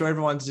travel? I'm sure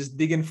everyone's just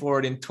digging for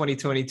it in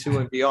 2022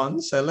 and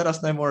beyond. So let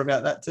us know more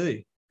about that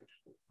too.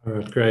 All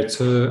right, great.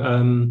 So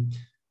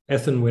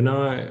Ethan, when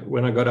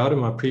I got out of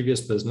my previous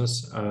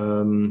business,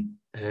 and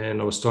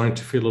I was starting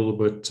to feel a little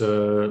bit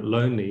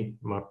lonely,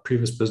 my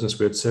previous business,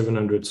 we had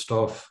 700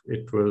 staff.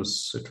 It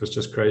was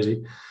just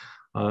crazy.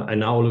 And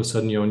now all of a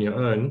sudden you're on your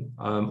own.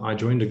 I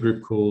joined a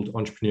group called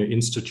Entrepreneur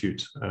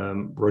Institute.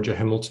 Roger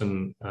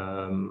Hamilton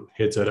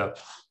heads that up,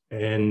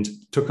 and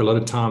took a lot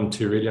of time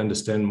to really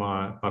understand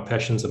my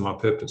passions and my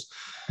purpose.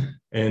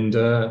 And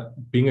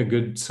being a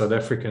good South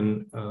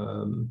African,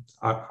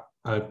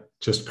 I'm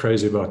just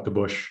crazy about the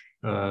bush,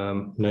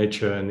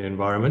 nature and the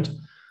environment.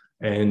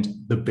 And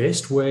the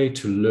best way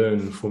to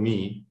learn for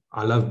me,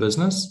 I love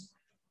business.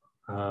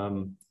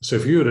 So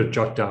if you were to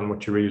jot down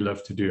what you really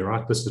love to do,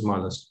 right, this is my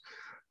list.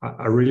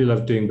 I really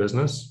love doing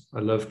business. I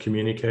love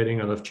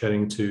communicating. I love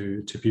chatting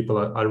to people.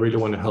 I really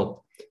want to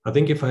help. I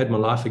think if I had my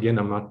life again,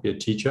 I might be a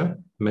teacher,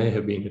 may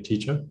have been a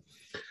teacher.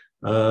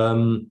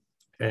 And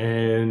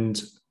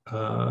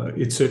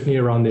it's certainly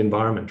around the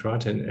environment,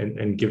 right?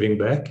 And giving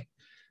back.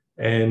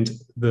 And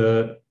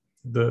the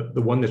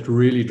one that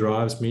really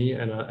drives me,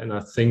 and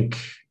I think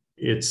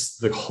it's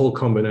the whole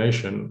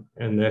combination,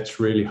 and that's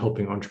really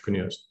helping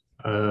entrepreneurs.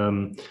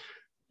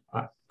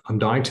 I'm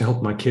dying to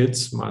help my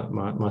kids.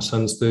 My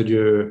son's 3rd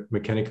year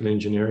mechanical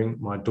engineering.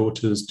 My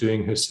daughter's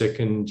doing her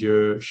 2nd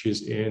year.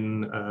 She's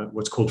in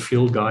what's called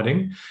field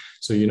guiding.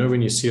 So,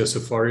 when you see a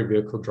safari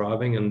vehicle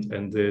driving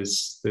and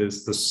there's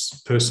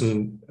this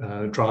person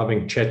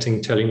driving,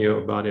 chatting, telling you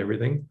about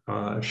everything.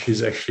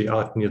 She's actually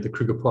out near the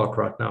Kruger Park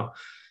right now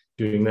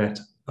doing that.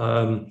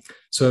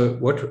 So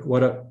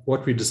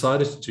what we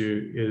decided to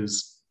do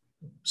is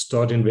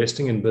start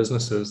investing in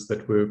businesses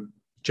that were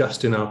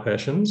just in our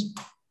passions.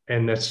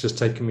 And that's just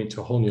taken me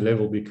to a whole new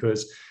level,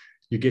 because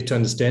you get to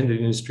understand the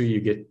industry, you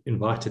get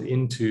invited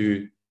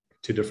into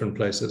different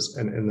places,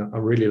 and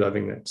I'm really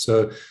loving that.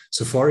 So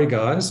Safari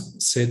Guys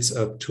sets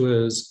up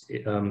tours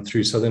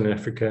through Southern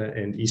Africa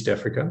and East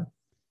Africa,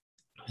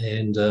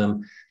 and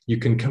you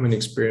can come and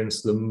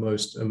experience the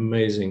most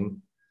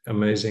amazing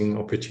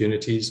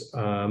opportunities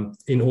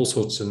in all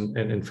sorts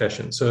and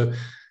fashion. So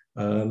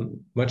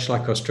much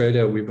like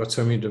Australia, we've got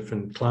so many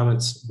different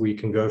climates. We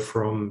can go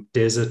from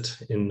desert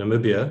in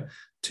Namibia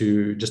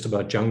to just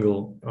about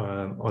jungle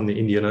on the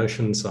Indian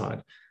Ocean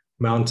side,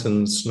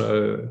 mountains,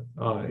 snow,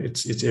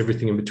 it's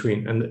everything in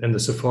between. And the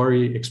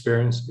safari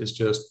experience is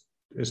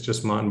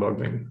just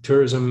mind-boggling.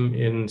 Tourism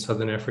in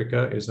Southern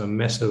Africa is a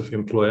massive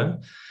employer.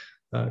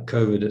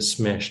 COVID has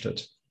smashed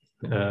it.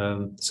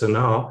 So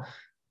now,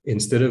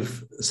 instead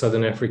of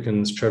Southern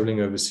Africans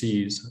traveling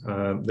overseas,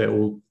 they're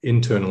all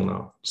internal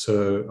now.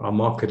 So our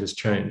market has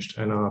changed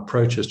and our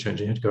approach has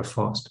changed. You have to go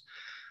fast.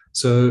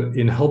 So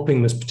in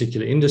helping this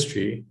particular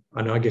industry,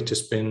 I now get to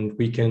spend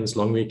weekends,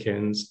 long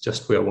weekends,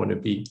 just where I want to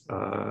be.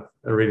 I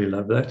really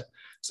love that.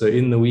 So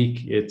in the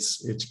week,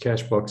 it's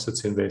Cashbox,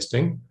 it's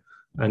investing.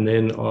 And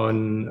then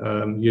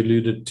you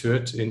alluded to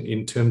it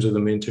in terms of the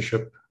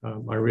mentorship,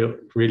 I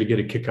really get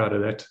a kick out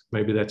of that.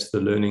 Maybe that's the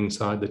learning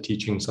side, the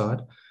teaching side,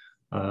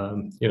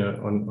 on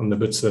the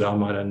bits that I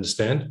might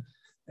understand.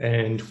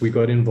 And we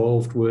got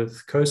involved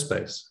with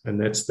CoSpace, and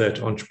that's that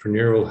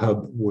entrepreneurial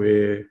hub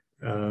where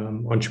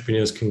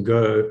entrepreneurs can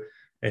go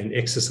and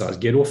exercise,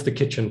 get off the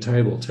kitchen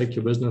table, take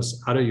your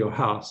business out of your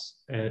house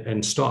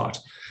and start.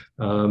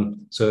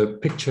 So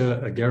picture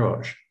a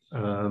garage,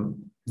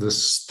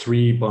 this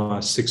 3 by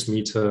 6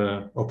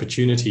 meter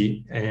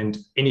opportunity, and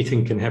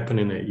anything can happen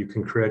in it. You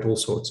can create all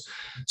sorts.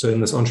 So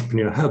in this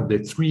entrepreneur hub, there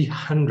are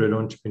 300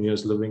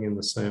 entrepreneurs living in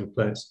the same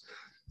place.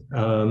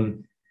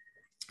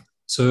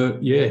 So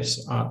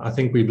yes, I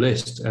think we're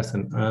blessed,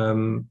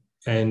 Ethan.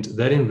 And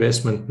that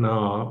investment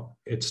now,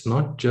 it's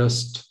not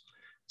just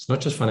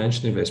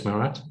financial investment,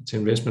 right? It's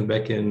investment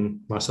back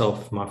in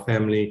myself, my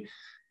family,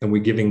 and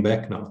we're giving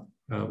back now.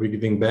 We're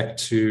giving back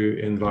to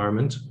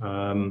environment.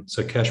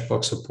 So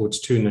Cashbox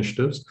supports 2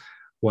 initiatives.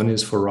 One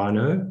is for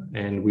Rhino,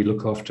 and we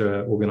look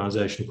after an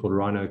organization called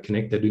Rhino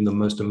Connect. They're doing the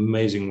most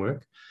amazing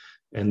work.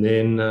 And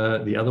then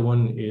the other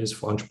one is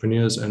for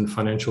entrepreneurs and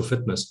financial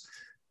fitness.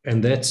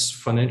 And that's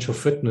financial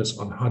fitness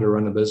on how to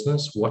run a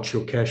business. Watch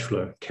your cash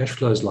flow. Cash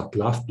flow is like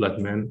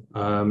lifeblood, man.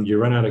 You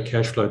run out of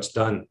cash flow, it's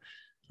done.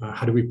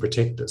 How do we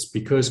protect this?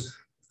 Because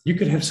you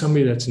could have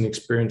somebody that's an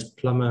experienced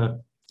plumber.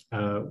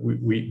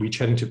 We're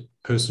chatting to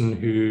a person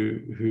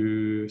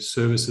who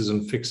services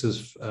and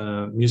fixes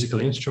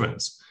musical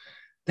instruments.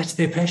 That's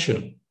their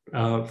passion.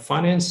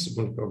 Finance,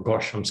 oh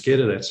gosh, I'm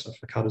scared of that stuff.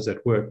 Like, how does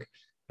that work?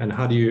 And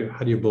how do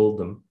you build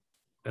them?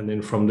 And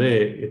then from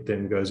there, it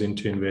then goes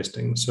into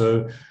investing.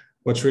 So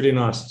what's really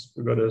nice,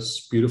 we've got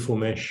this beautiful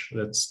mesh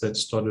that's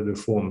started to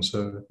form.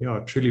 So yeah,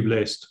 truly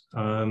blessed.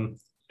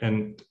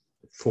 And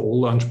for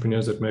all the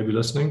entrepreneurs that may be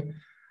listening,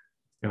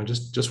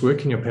 just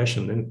work in your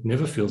passion. Then it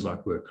never feels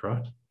like work,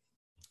 right?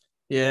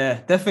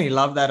 Yeah, definitely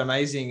love that.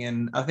 Amazing.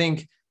 And I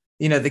think,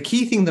 the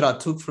key thing that I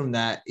took from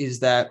that is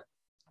that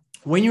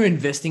when you're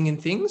investing in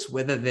things,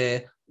 whether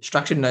they're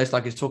structured notes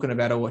like he's talking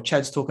about, or what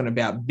Chad's talking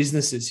about,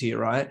 businesses here,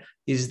 right,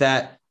 is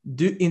that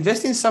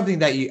invest in something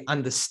that you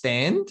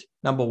understand,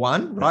 number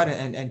one, right?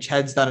 And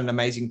Chad's done an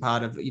amazing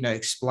part of,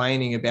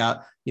 explaining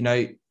about,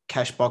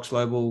 Cashbox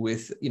Global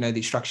with,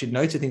 the structured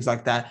notes and things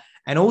like that.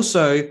 And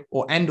also,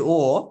 or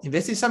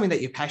invest in something that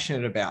you're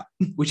passionate about,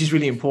 which is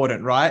really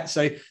important, right?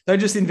 So don't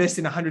just invest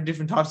in 100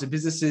 different types of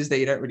businesses that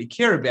you don't really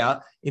care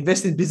about.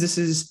 Invest in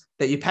businesses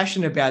that you're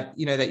passionate about,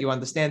 that you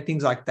understand,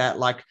 things like that,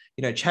 like,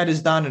 Chad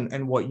has done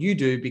and what you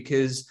do,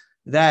 because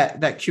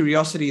that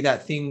curiosity,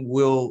 that thing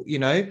will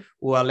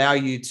allow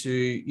you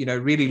to,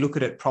 really look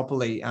at it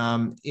properly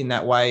in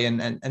that way.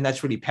 And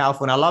that's really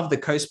powerful. And I love the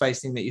CoSpace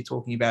thing that you're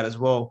talking about as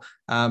well,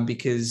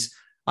 because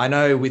I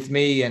know with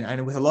me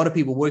and with a lot of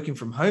people working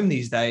from home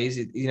these days,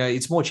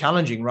 it's more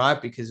challenging,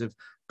 right? Because of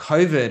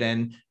COVID.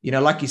 And,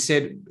 like you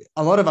said,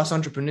 a lot of us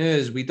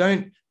entrepreneurs, we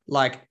don't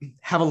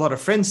have a lot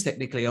of friends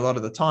technically a lot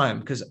of the time,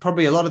 because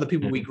probably a lot of the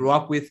people we grew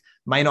up with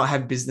may not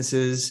have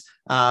businesses.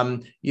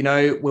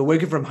 We're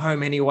working from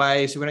home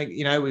anyway. So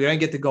we don't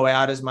get to go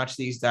out as much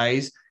these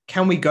days.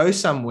 Can we go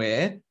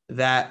somewhere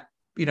that,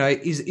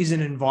 is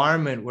an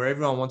environment where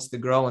everyone wants to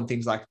grow and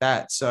things like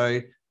that? So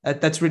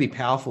that's really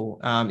powerful,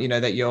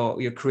 that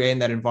you're creating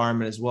that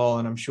environment as well.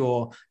 And I'm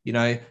sure,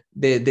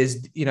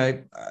 there's,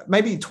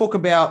 maybe talk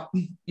about,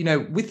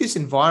 with this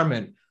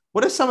environment,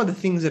 what are some of the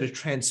things that are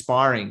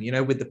transpiring,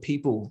 with the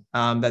people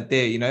that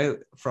they're,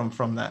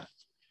 from that?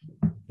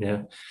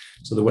 Yeah.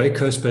 So the way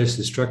CoSpace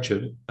is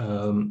structured,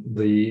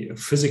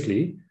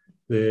 physically,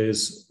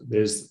 there's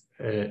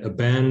a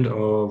band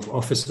of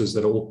offices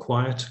that are all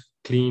quiet,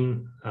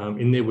 clean.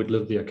 In there would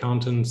live the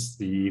accountants,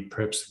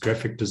 perhaps the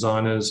graphic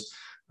designers,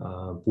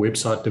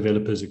 website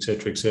developers,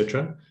 etc.,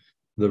 etc.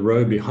 The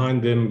row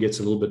behind them gets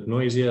a little bit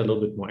noisier, a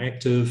little bit more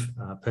active,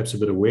 perhaps a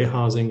bit of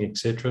warehousing,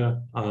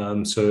 etc.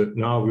 So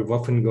now we've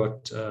often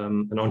got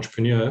an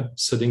entrepreneur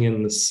sitting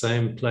in the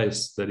same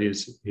place that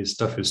his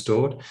stuff is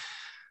stored.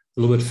 A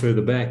little bit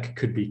further back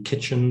could be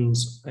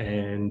kitchens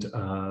and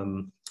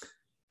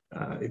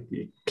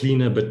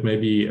cleaner, but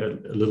maybe a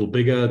little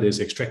bigger.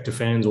 There's extractor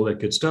fans, all that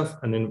good stuff.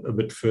 And then a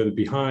bit further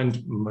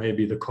behind,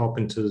 maybe the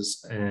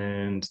carpenters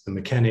and the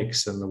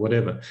mechanics and the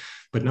whatever.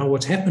 But now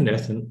what's happened,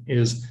 Ethan,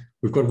 is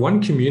we've got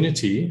one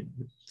community,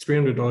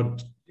 300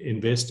 odd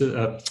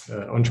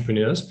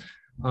entrepreneurs.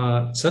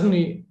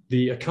 Suddenly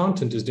the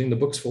accountant is doing the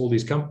books for all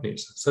these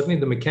companies. Suddenly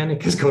the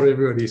mechanic has got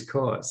everybody's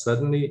cars.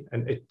 Suddenly,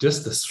 and it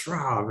just, the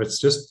thrive, it's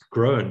just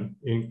grown.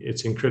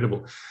 It's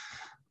incredible.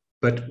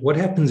 But what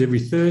happens every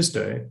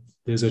Thursday,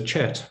 there's a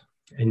chat,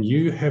 and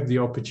you have the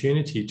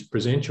opportunity to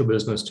present your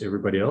business to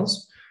everybody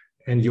else.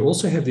 And you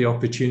also have the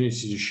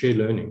opportunity to share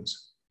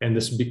learnings. And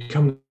this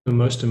becomes the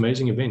most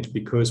amazing event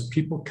because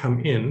people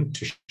come in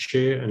to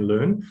share and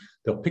learn.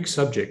 They'll pick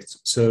subjects.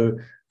 So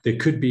there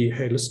could be,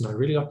 hey, listen, I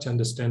really like to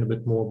understand a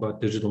bit more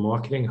about digital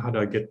marketing. How do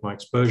I get my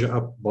exposure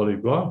up? Blah, blah,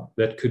 blah.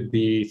 That could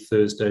be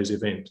Thursday's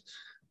event.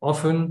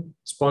 Often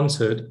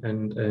sponsored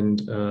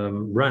and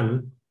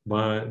run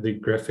by the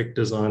graphic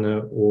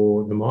designer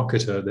or the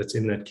marketer that's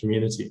in that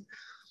community.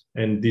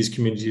 And these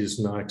communities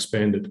are now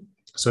expanded.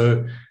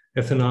 So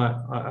Ethan,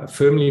 I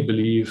firmly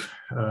believe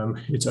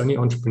it's only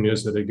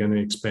entrepreneurs that are going to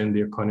expand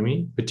the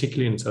economy,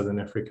 particularly in Southern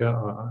Africa.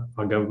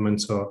 Our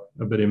governments are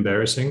a bit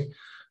embarrassing.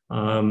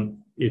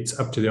 It's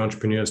up to the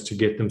entrepreneurs to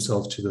get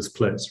themselves to this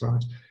place,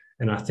 right?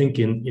 And I think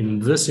in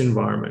this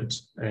environment,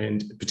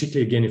 and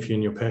particularly again, if you're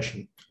in your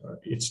passion,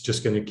 it's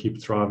just going to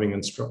keep thriving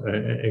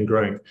and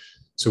growing.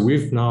 So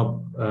we've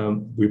now,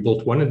 we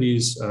built one of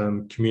these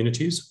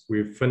communities.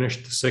 We've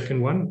finished the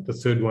second one. The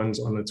third one's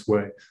on its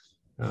way.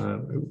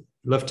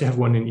 Love to have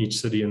one in each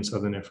city in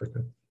Southern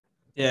Africa.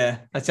 Yeah,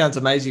 that sounds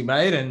amazing,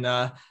 mate.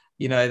 And,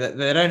 you know,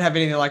 they don't have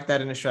anything like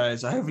that in Australia.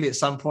 So hopefully at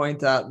some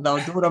point they'll do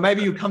it. Or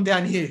maybe you come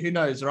down here. Who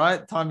knows,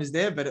 right? Time is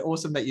there, but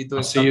awesome that you're doing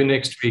I'll see you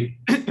next week.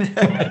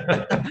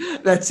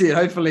 That's it.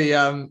 Hopefully,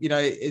 you know,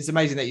 it's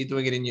amazing that you're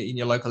doing it in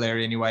your local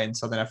area anyway in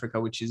Southern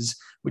Africa, which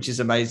is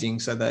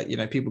amazing, so that, you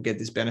know, people get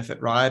this benefit,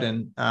 right?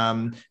 And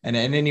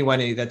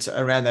anyone that's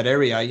around that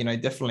area, you know,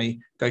 definitely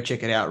go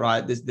check it out,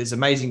 right? There's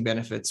amazing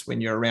benefits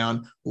when you're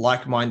around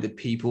like-minded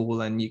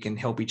people and you can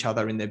help each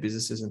other in their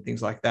businesses and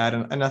things like that.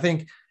 And I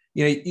think,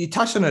 you know, you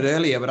touched on it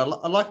earlier, but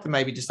I'd like to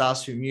maybe just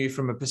ask from you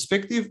from a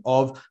perspective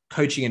of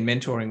coaching and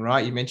mentoring,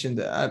 right? You mentioned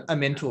a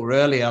mentor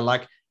earlier.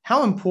 Like,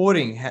 how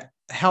important,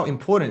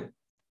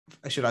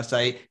 should I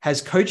say,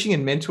 has coaching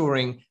and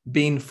mentoring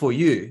been for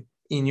you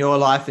in your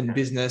life and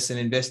business and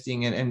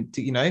investing and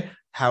you know,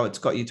 how it's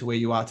got you to where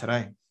you are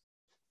today?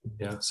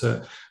 Yeah.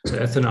 So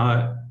Ethan,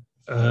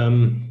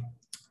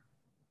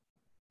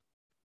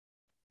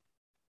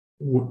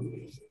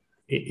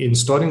 in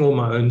starting all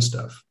my own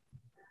stuff,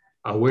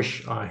 I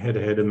wish I had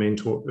a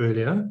mentor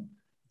earlier,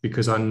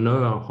 because I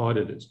know how hard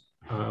it is,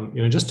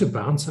 you know, just to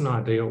bounce an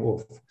idea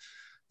off.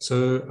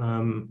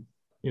 So,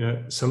 you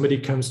know, somebody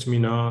comes to me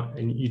now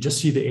and you just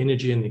see the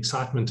energy and the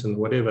excitement and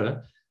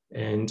whatever,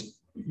 and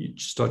you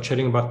start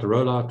chatting about the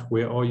rollout.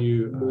 Where are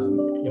you?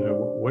 You know,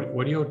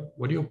 what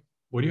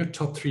are your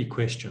top 3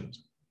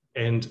 questions?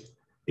 And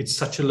it's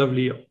such a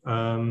lovely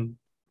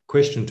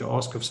question to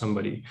ask of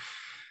somebody,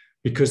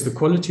 because the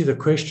quality of the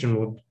question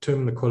will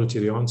determine the quality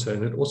of the answer.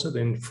 And it also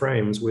then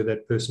frames where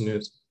that person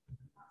is.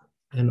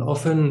 And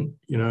often,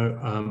 you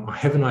know, I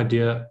have an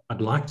idea. I'd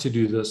like to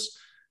do this.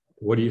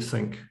 What do you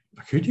think?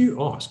 Like, who do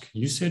you ask?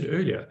 You said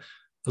earlier,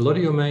 a lot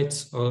of your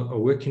mates are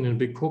working in a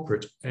big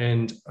corporate,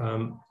 and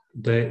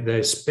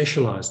they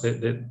specialize.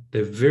 They're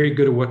very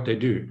good at what they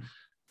do.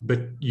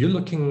 But you're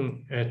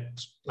looking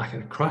at like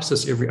a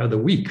crisis every other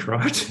week,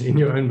 right? In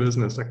your own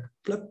business. Like,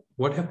 flip,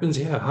 what happens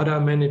here? How do I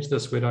manage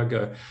this? Where do I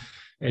go?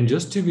 And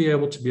just to be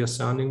able to be a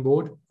sounding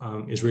board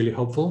is really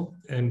helpful.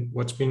 And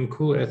what's been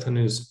cool, Ethan,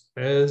 is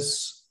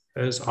as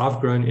I've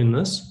grown in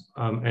this,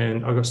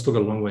 and I've still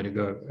got a long way to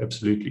go,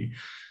 absolutely.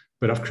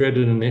 But I've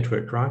created a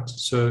network, right?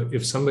 So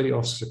if somebody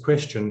asks a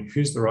question,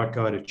 who's the right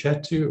guy to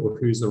chat to, or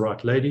who's the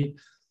right lady?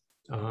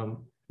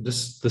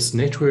 This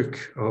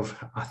network of,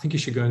 I think you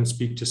should go and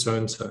speak to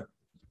so-and-so.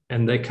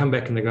 And they come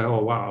back and they go,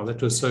 oh, wow,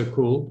 that was so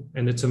cool.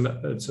 And it's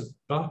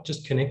about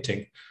just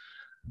connecting.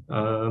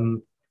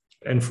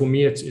 And for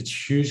me,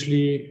 it's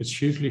hugely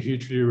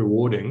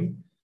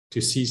rewarding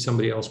to see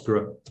somebody else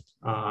grow.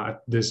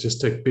 There's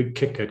just a big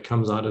kick that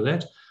comes out of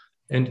that.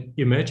 And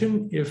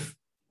imagine if,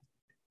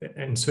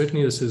 and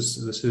certainly this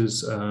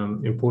is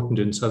important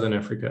in Southern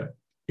Africa,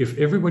 if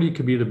everybody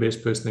could be the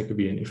best person they could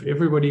be, and if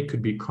everybody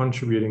could be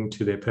contributing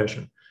to their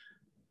passion,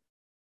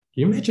 can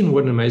you imagine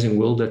what an amazing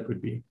world that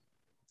would be?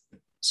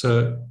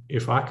 So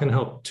if I can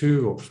help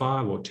 2 or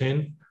 5 or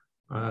 10,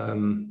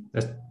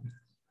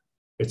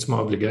 it's my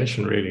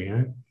obligation, really.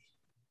 Eh?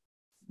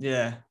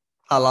 Yeah,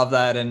 I love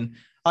that. And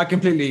I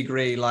completely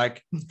agree.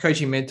 Like,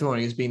 coaching,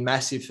 mentoring has been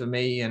massive for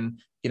me. And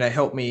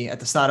helped me at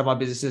the start of my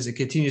businesses. It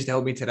continues to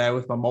help me today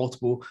with my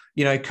multiple,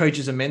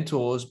 coaches and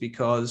mentors,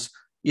 because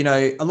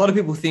a lot of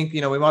people think,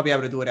 we might be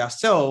able to do it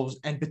ourselves,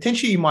 and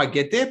potentially you might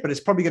get there, but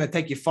it's probably going to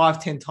take you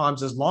 5-10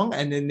 times as long.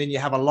 And then you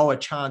have a lower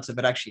chance of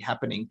it actually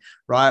happening.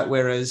 Right.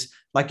 Whereas,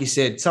 like you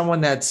said,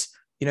 someone that's,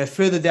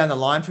 further down the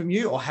line from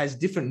you or has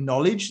different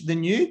knowledge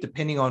than you,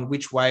 depending on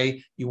which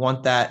way you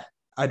want that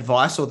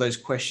advice or those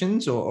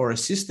questions or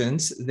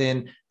assistance,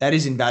 then that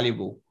is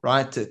invaluable,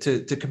 right?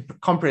 To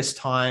compress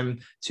time,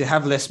 to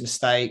have less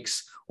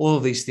mistakes, all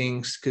of these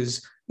things,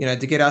 because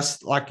to get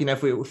us, like,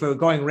 if we're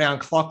going round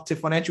clock to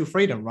financial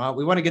freedom, right?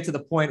 We want to get to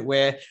the point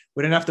where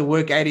we don't have to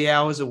work 80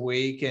 hours a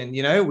week, and,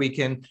 we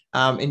can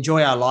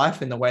enjoy our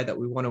life in the way that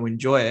we want to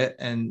enjoy it.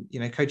 And,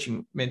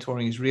 coaching,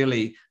 mentoring is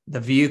really the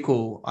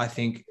vehicle, I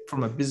think,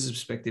 from a business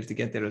perspective to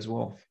get there as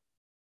well.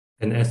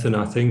 And Ethan,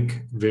 I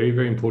think very,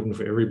 very important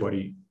for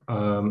everybody.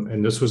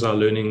 And this was our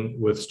learning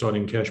with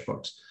starting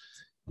Cashbox.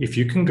 If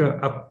you can go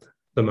up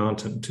the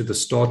mountain to the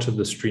start of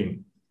the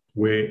stream,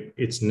 where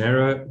it's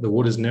narrow, the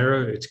water's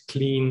narrow, it's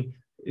clean,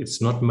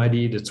 it's not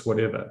muddied, it's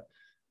whatever.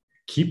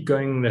 Keep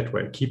going that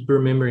way. Keep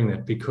remembering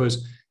that,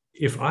 because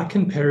if I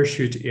can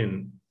parachute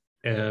in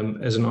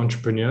as an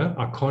entrepreneur,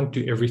 I can't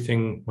do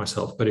everything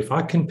myself. But if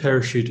I can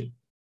parachute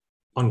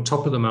on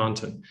top of the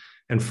mountain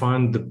and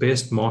find the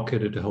best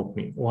marketer to help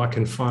me, or I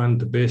can find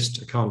the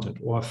best accountant,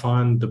 or I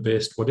find the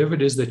best, whatever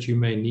it is that you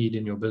may need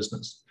in your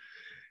business,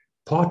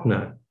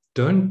 partner,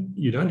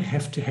 you don't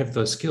have to have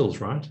those skills,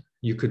 right?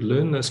 You could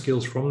learn those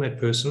skills from that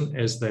person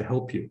as they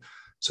help you.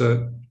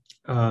 So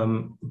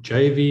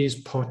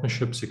JVs,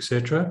 partnerships,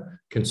 etc.,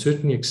 can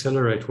certainly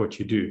accelerate what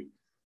you do,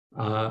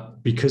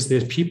 because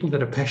there's people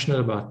that are passionate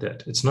about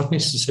that. It's not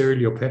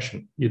necessarily your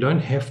passion. You don't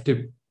have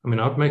to.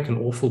 I'd make an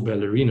awful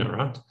ballerina,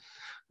 right?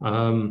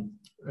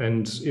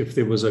 And if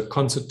there was a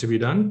concert to be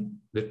done,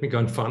 let me go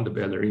and find a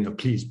ballerina,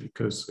 please,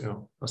 because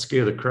I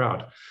scare the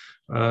crowd.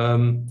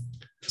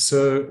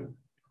 So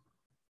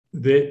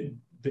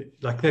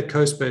like that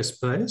coast-based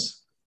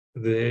place,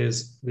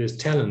 there's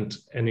talent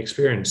and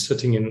experience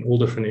sitting in all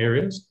different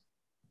areas.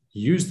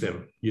 Use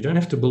them. You don't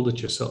have to build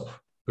it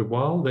yourself, but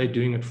while they're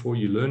doing it for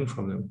you, learn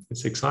from them.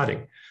 It's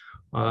exciting.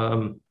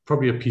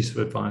 Probably a piece of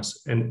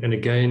advice. And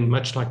again,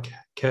 much like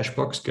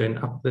Cashbox, going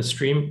up the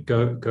stream,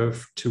 go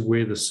to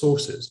where the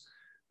source is,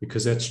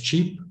 because that's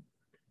cheap,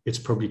 it's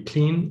probably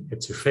clean,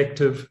 it's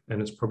effective,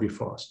 and it's probably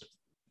fast.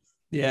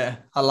 Yeah,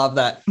 I love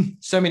that.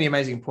 So many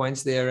amazing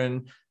points there.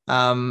 And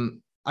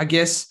I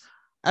guess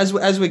as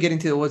we're getting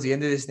towards the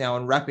end of this now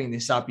and wrapping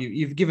this up,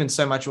 you've given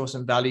so much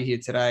awesome value here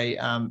today,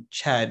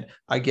 Chad.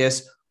 I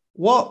guess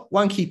what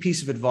one key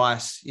piece of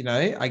advice,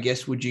 I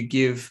guess, would you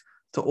give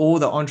to all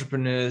the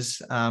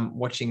entrepreneurs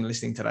watching and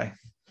listening today?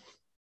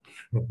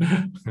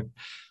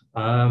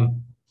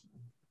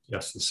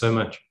 Yes, there's so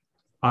much.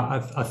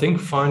 I think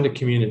find a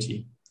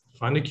community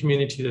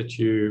that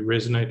you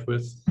resonate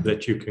with,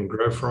 that you can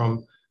grow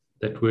from,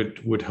 that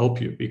would help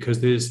you,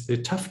 because there's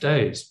tough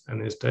days, and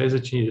there's days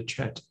that you need to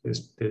chat.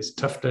 There's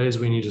tough days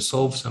when you need to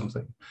solve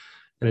something,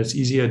 and it's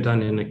easier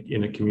done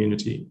in a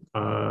community.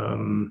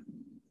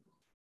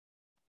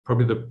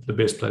 Probably the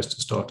best place to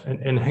start,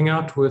 and hang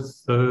out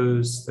with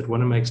those that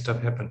want to make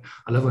stuff happen.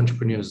 I love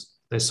entrepreneurs.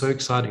 They're so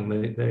exciting.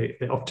 They're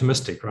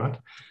optimistic, right?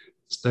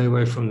 Stay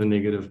away from the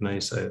negative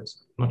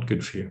naysayers. Not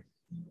good for you.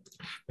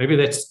 Maybe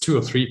that's 2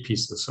 or 3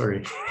 pieces.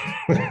 Sorry.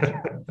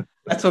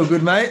 That's all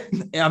good, mate.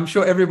 I'm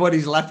sure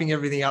everybody's lapping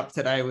everything up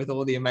today with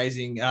all the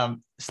amazing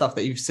stuff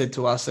that you've said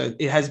to us. So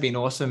it has been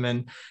awesome.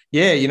 And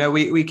yeah,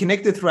 we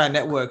connected through our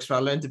networks. So I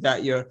learned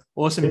about your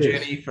awesome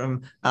journey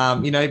from,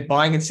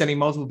 buying and selling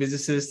multiple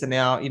businesses to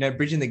now,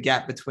 bridging the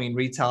gap between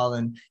retail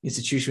and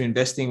institutional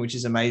investing, which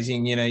is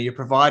amazing. You're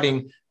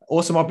providing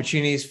awesome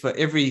opportunities for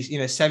every,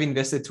 savvy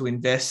investor to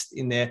invest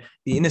in the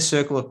inner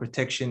circle of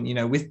protection,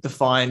 with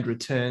defined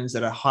returns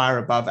that are higher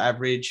above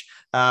average.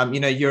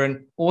 You're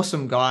an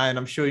awesome guy, and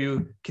I'm sure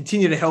you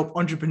continue to help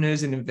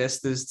entrepreneurs and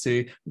investors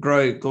to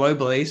grow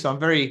globally. So I'm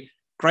very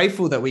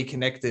grateful that we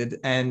connected,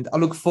 and I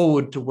look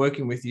forward to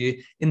working with you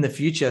in the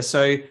future.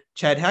 So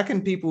Chad, how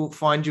can people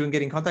find you and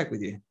get in contact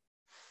with you?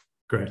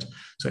 Great.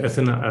 So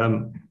Ethan,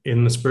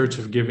 in the spirit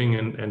of giving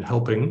and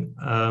helping,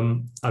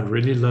 I'd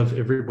really love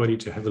everybody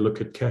to have a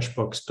look at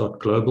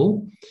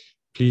cashbox.global.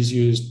 Please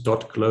use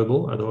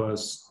 .global,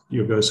 otherwise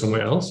you'll go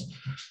somewhere else.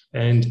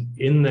 And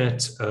in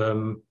that,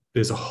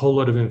 there's a whole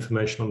lot of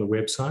information on the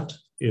website.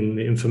 In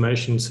the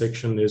information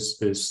section, there's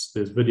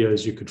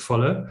videos you could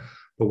follow.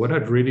 But what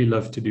I'd really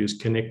love to do is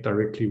connect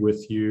directly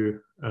with you,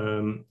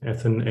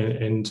 Ethan,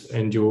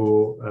 and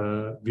your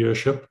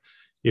viewership.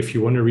 If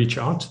you want to reach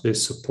out,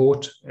 there's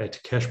support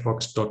at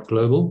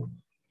cashbox.global.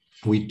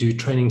 We do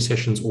training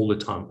sessions all the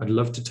time. I'd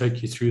love to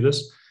take you through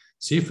this.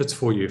 See if it's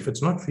for you. If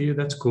it's not for you,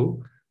 that's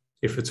cool.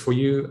 If it's for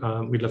you,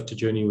 we'd love to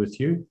journey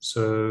with you.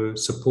 So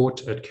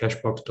support at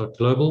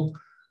cashbox.global,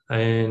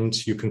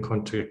 and you can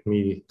contact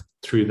me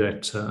through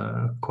that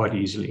quite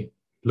easily.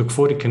 Look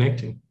forward to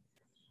connecting.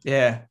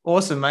 Yeah,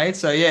 awesome, mate.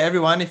 So yeah,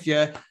 everyone, if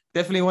you're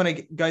definitely want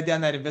to go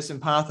down that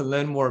investment path and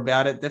learn more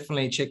about it,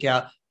 definitely check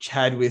out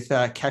Chad with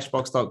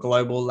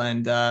cashbox.global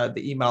and the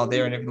email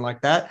there and everything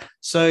like that.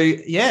 So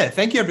yeah,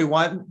 thank you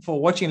everyone for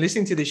watching and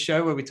listening to this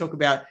show where we talk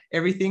about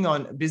everything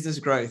on business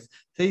growth.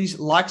 Please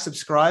like,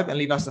 subscribe, and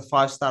leave us a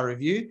 5-star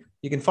review.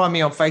 You can find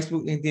me on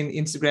Facebook, LinkedIn,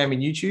 Instagram,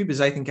 and YouTube as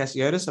Ethan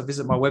Cassiotis. I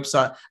visit my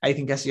website,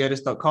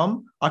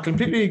 ethancassiotis.com. I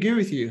completely agree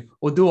with you,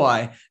 or do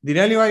I? The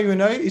only way you will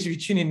know is if you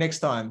tune in next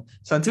time.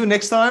 So until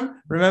next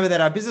time, remember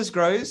that our business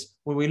grows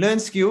when we learn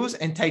skills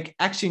and take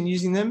action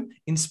using them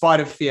in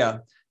spite of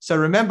fear. So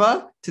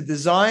remember to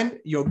design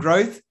your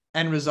growth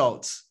and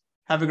results.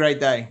 Have a great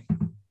day.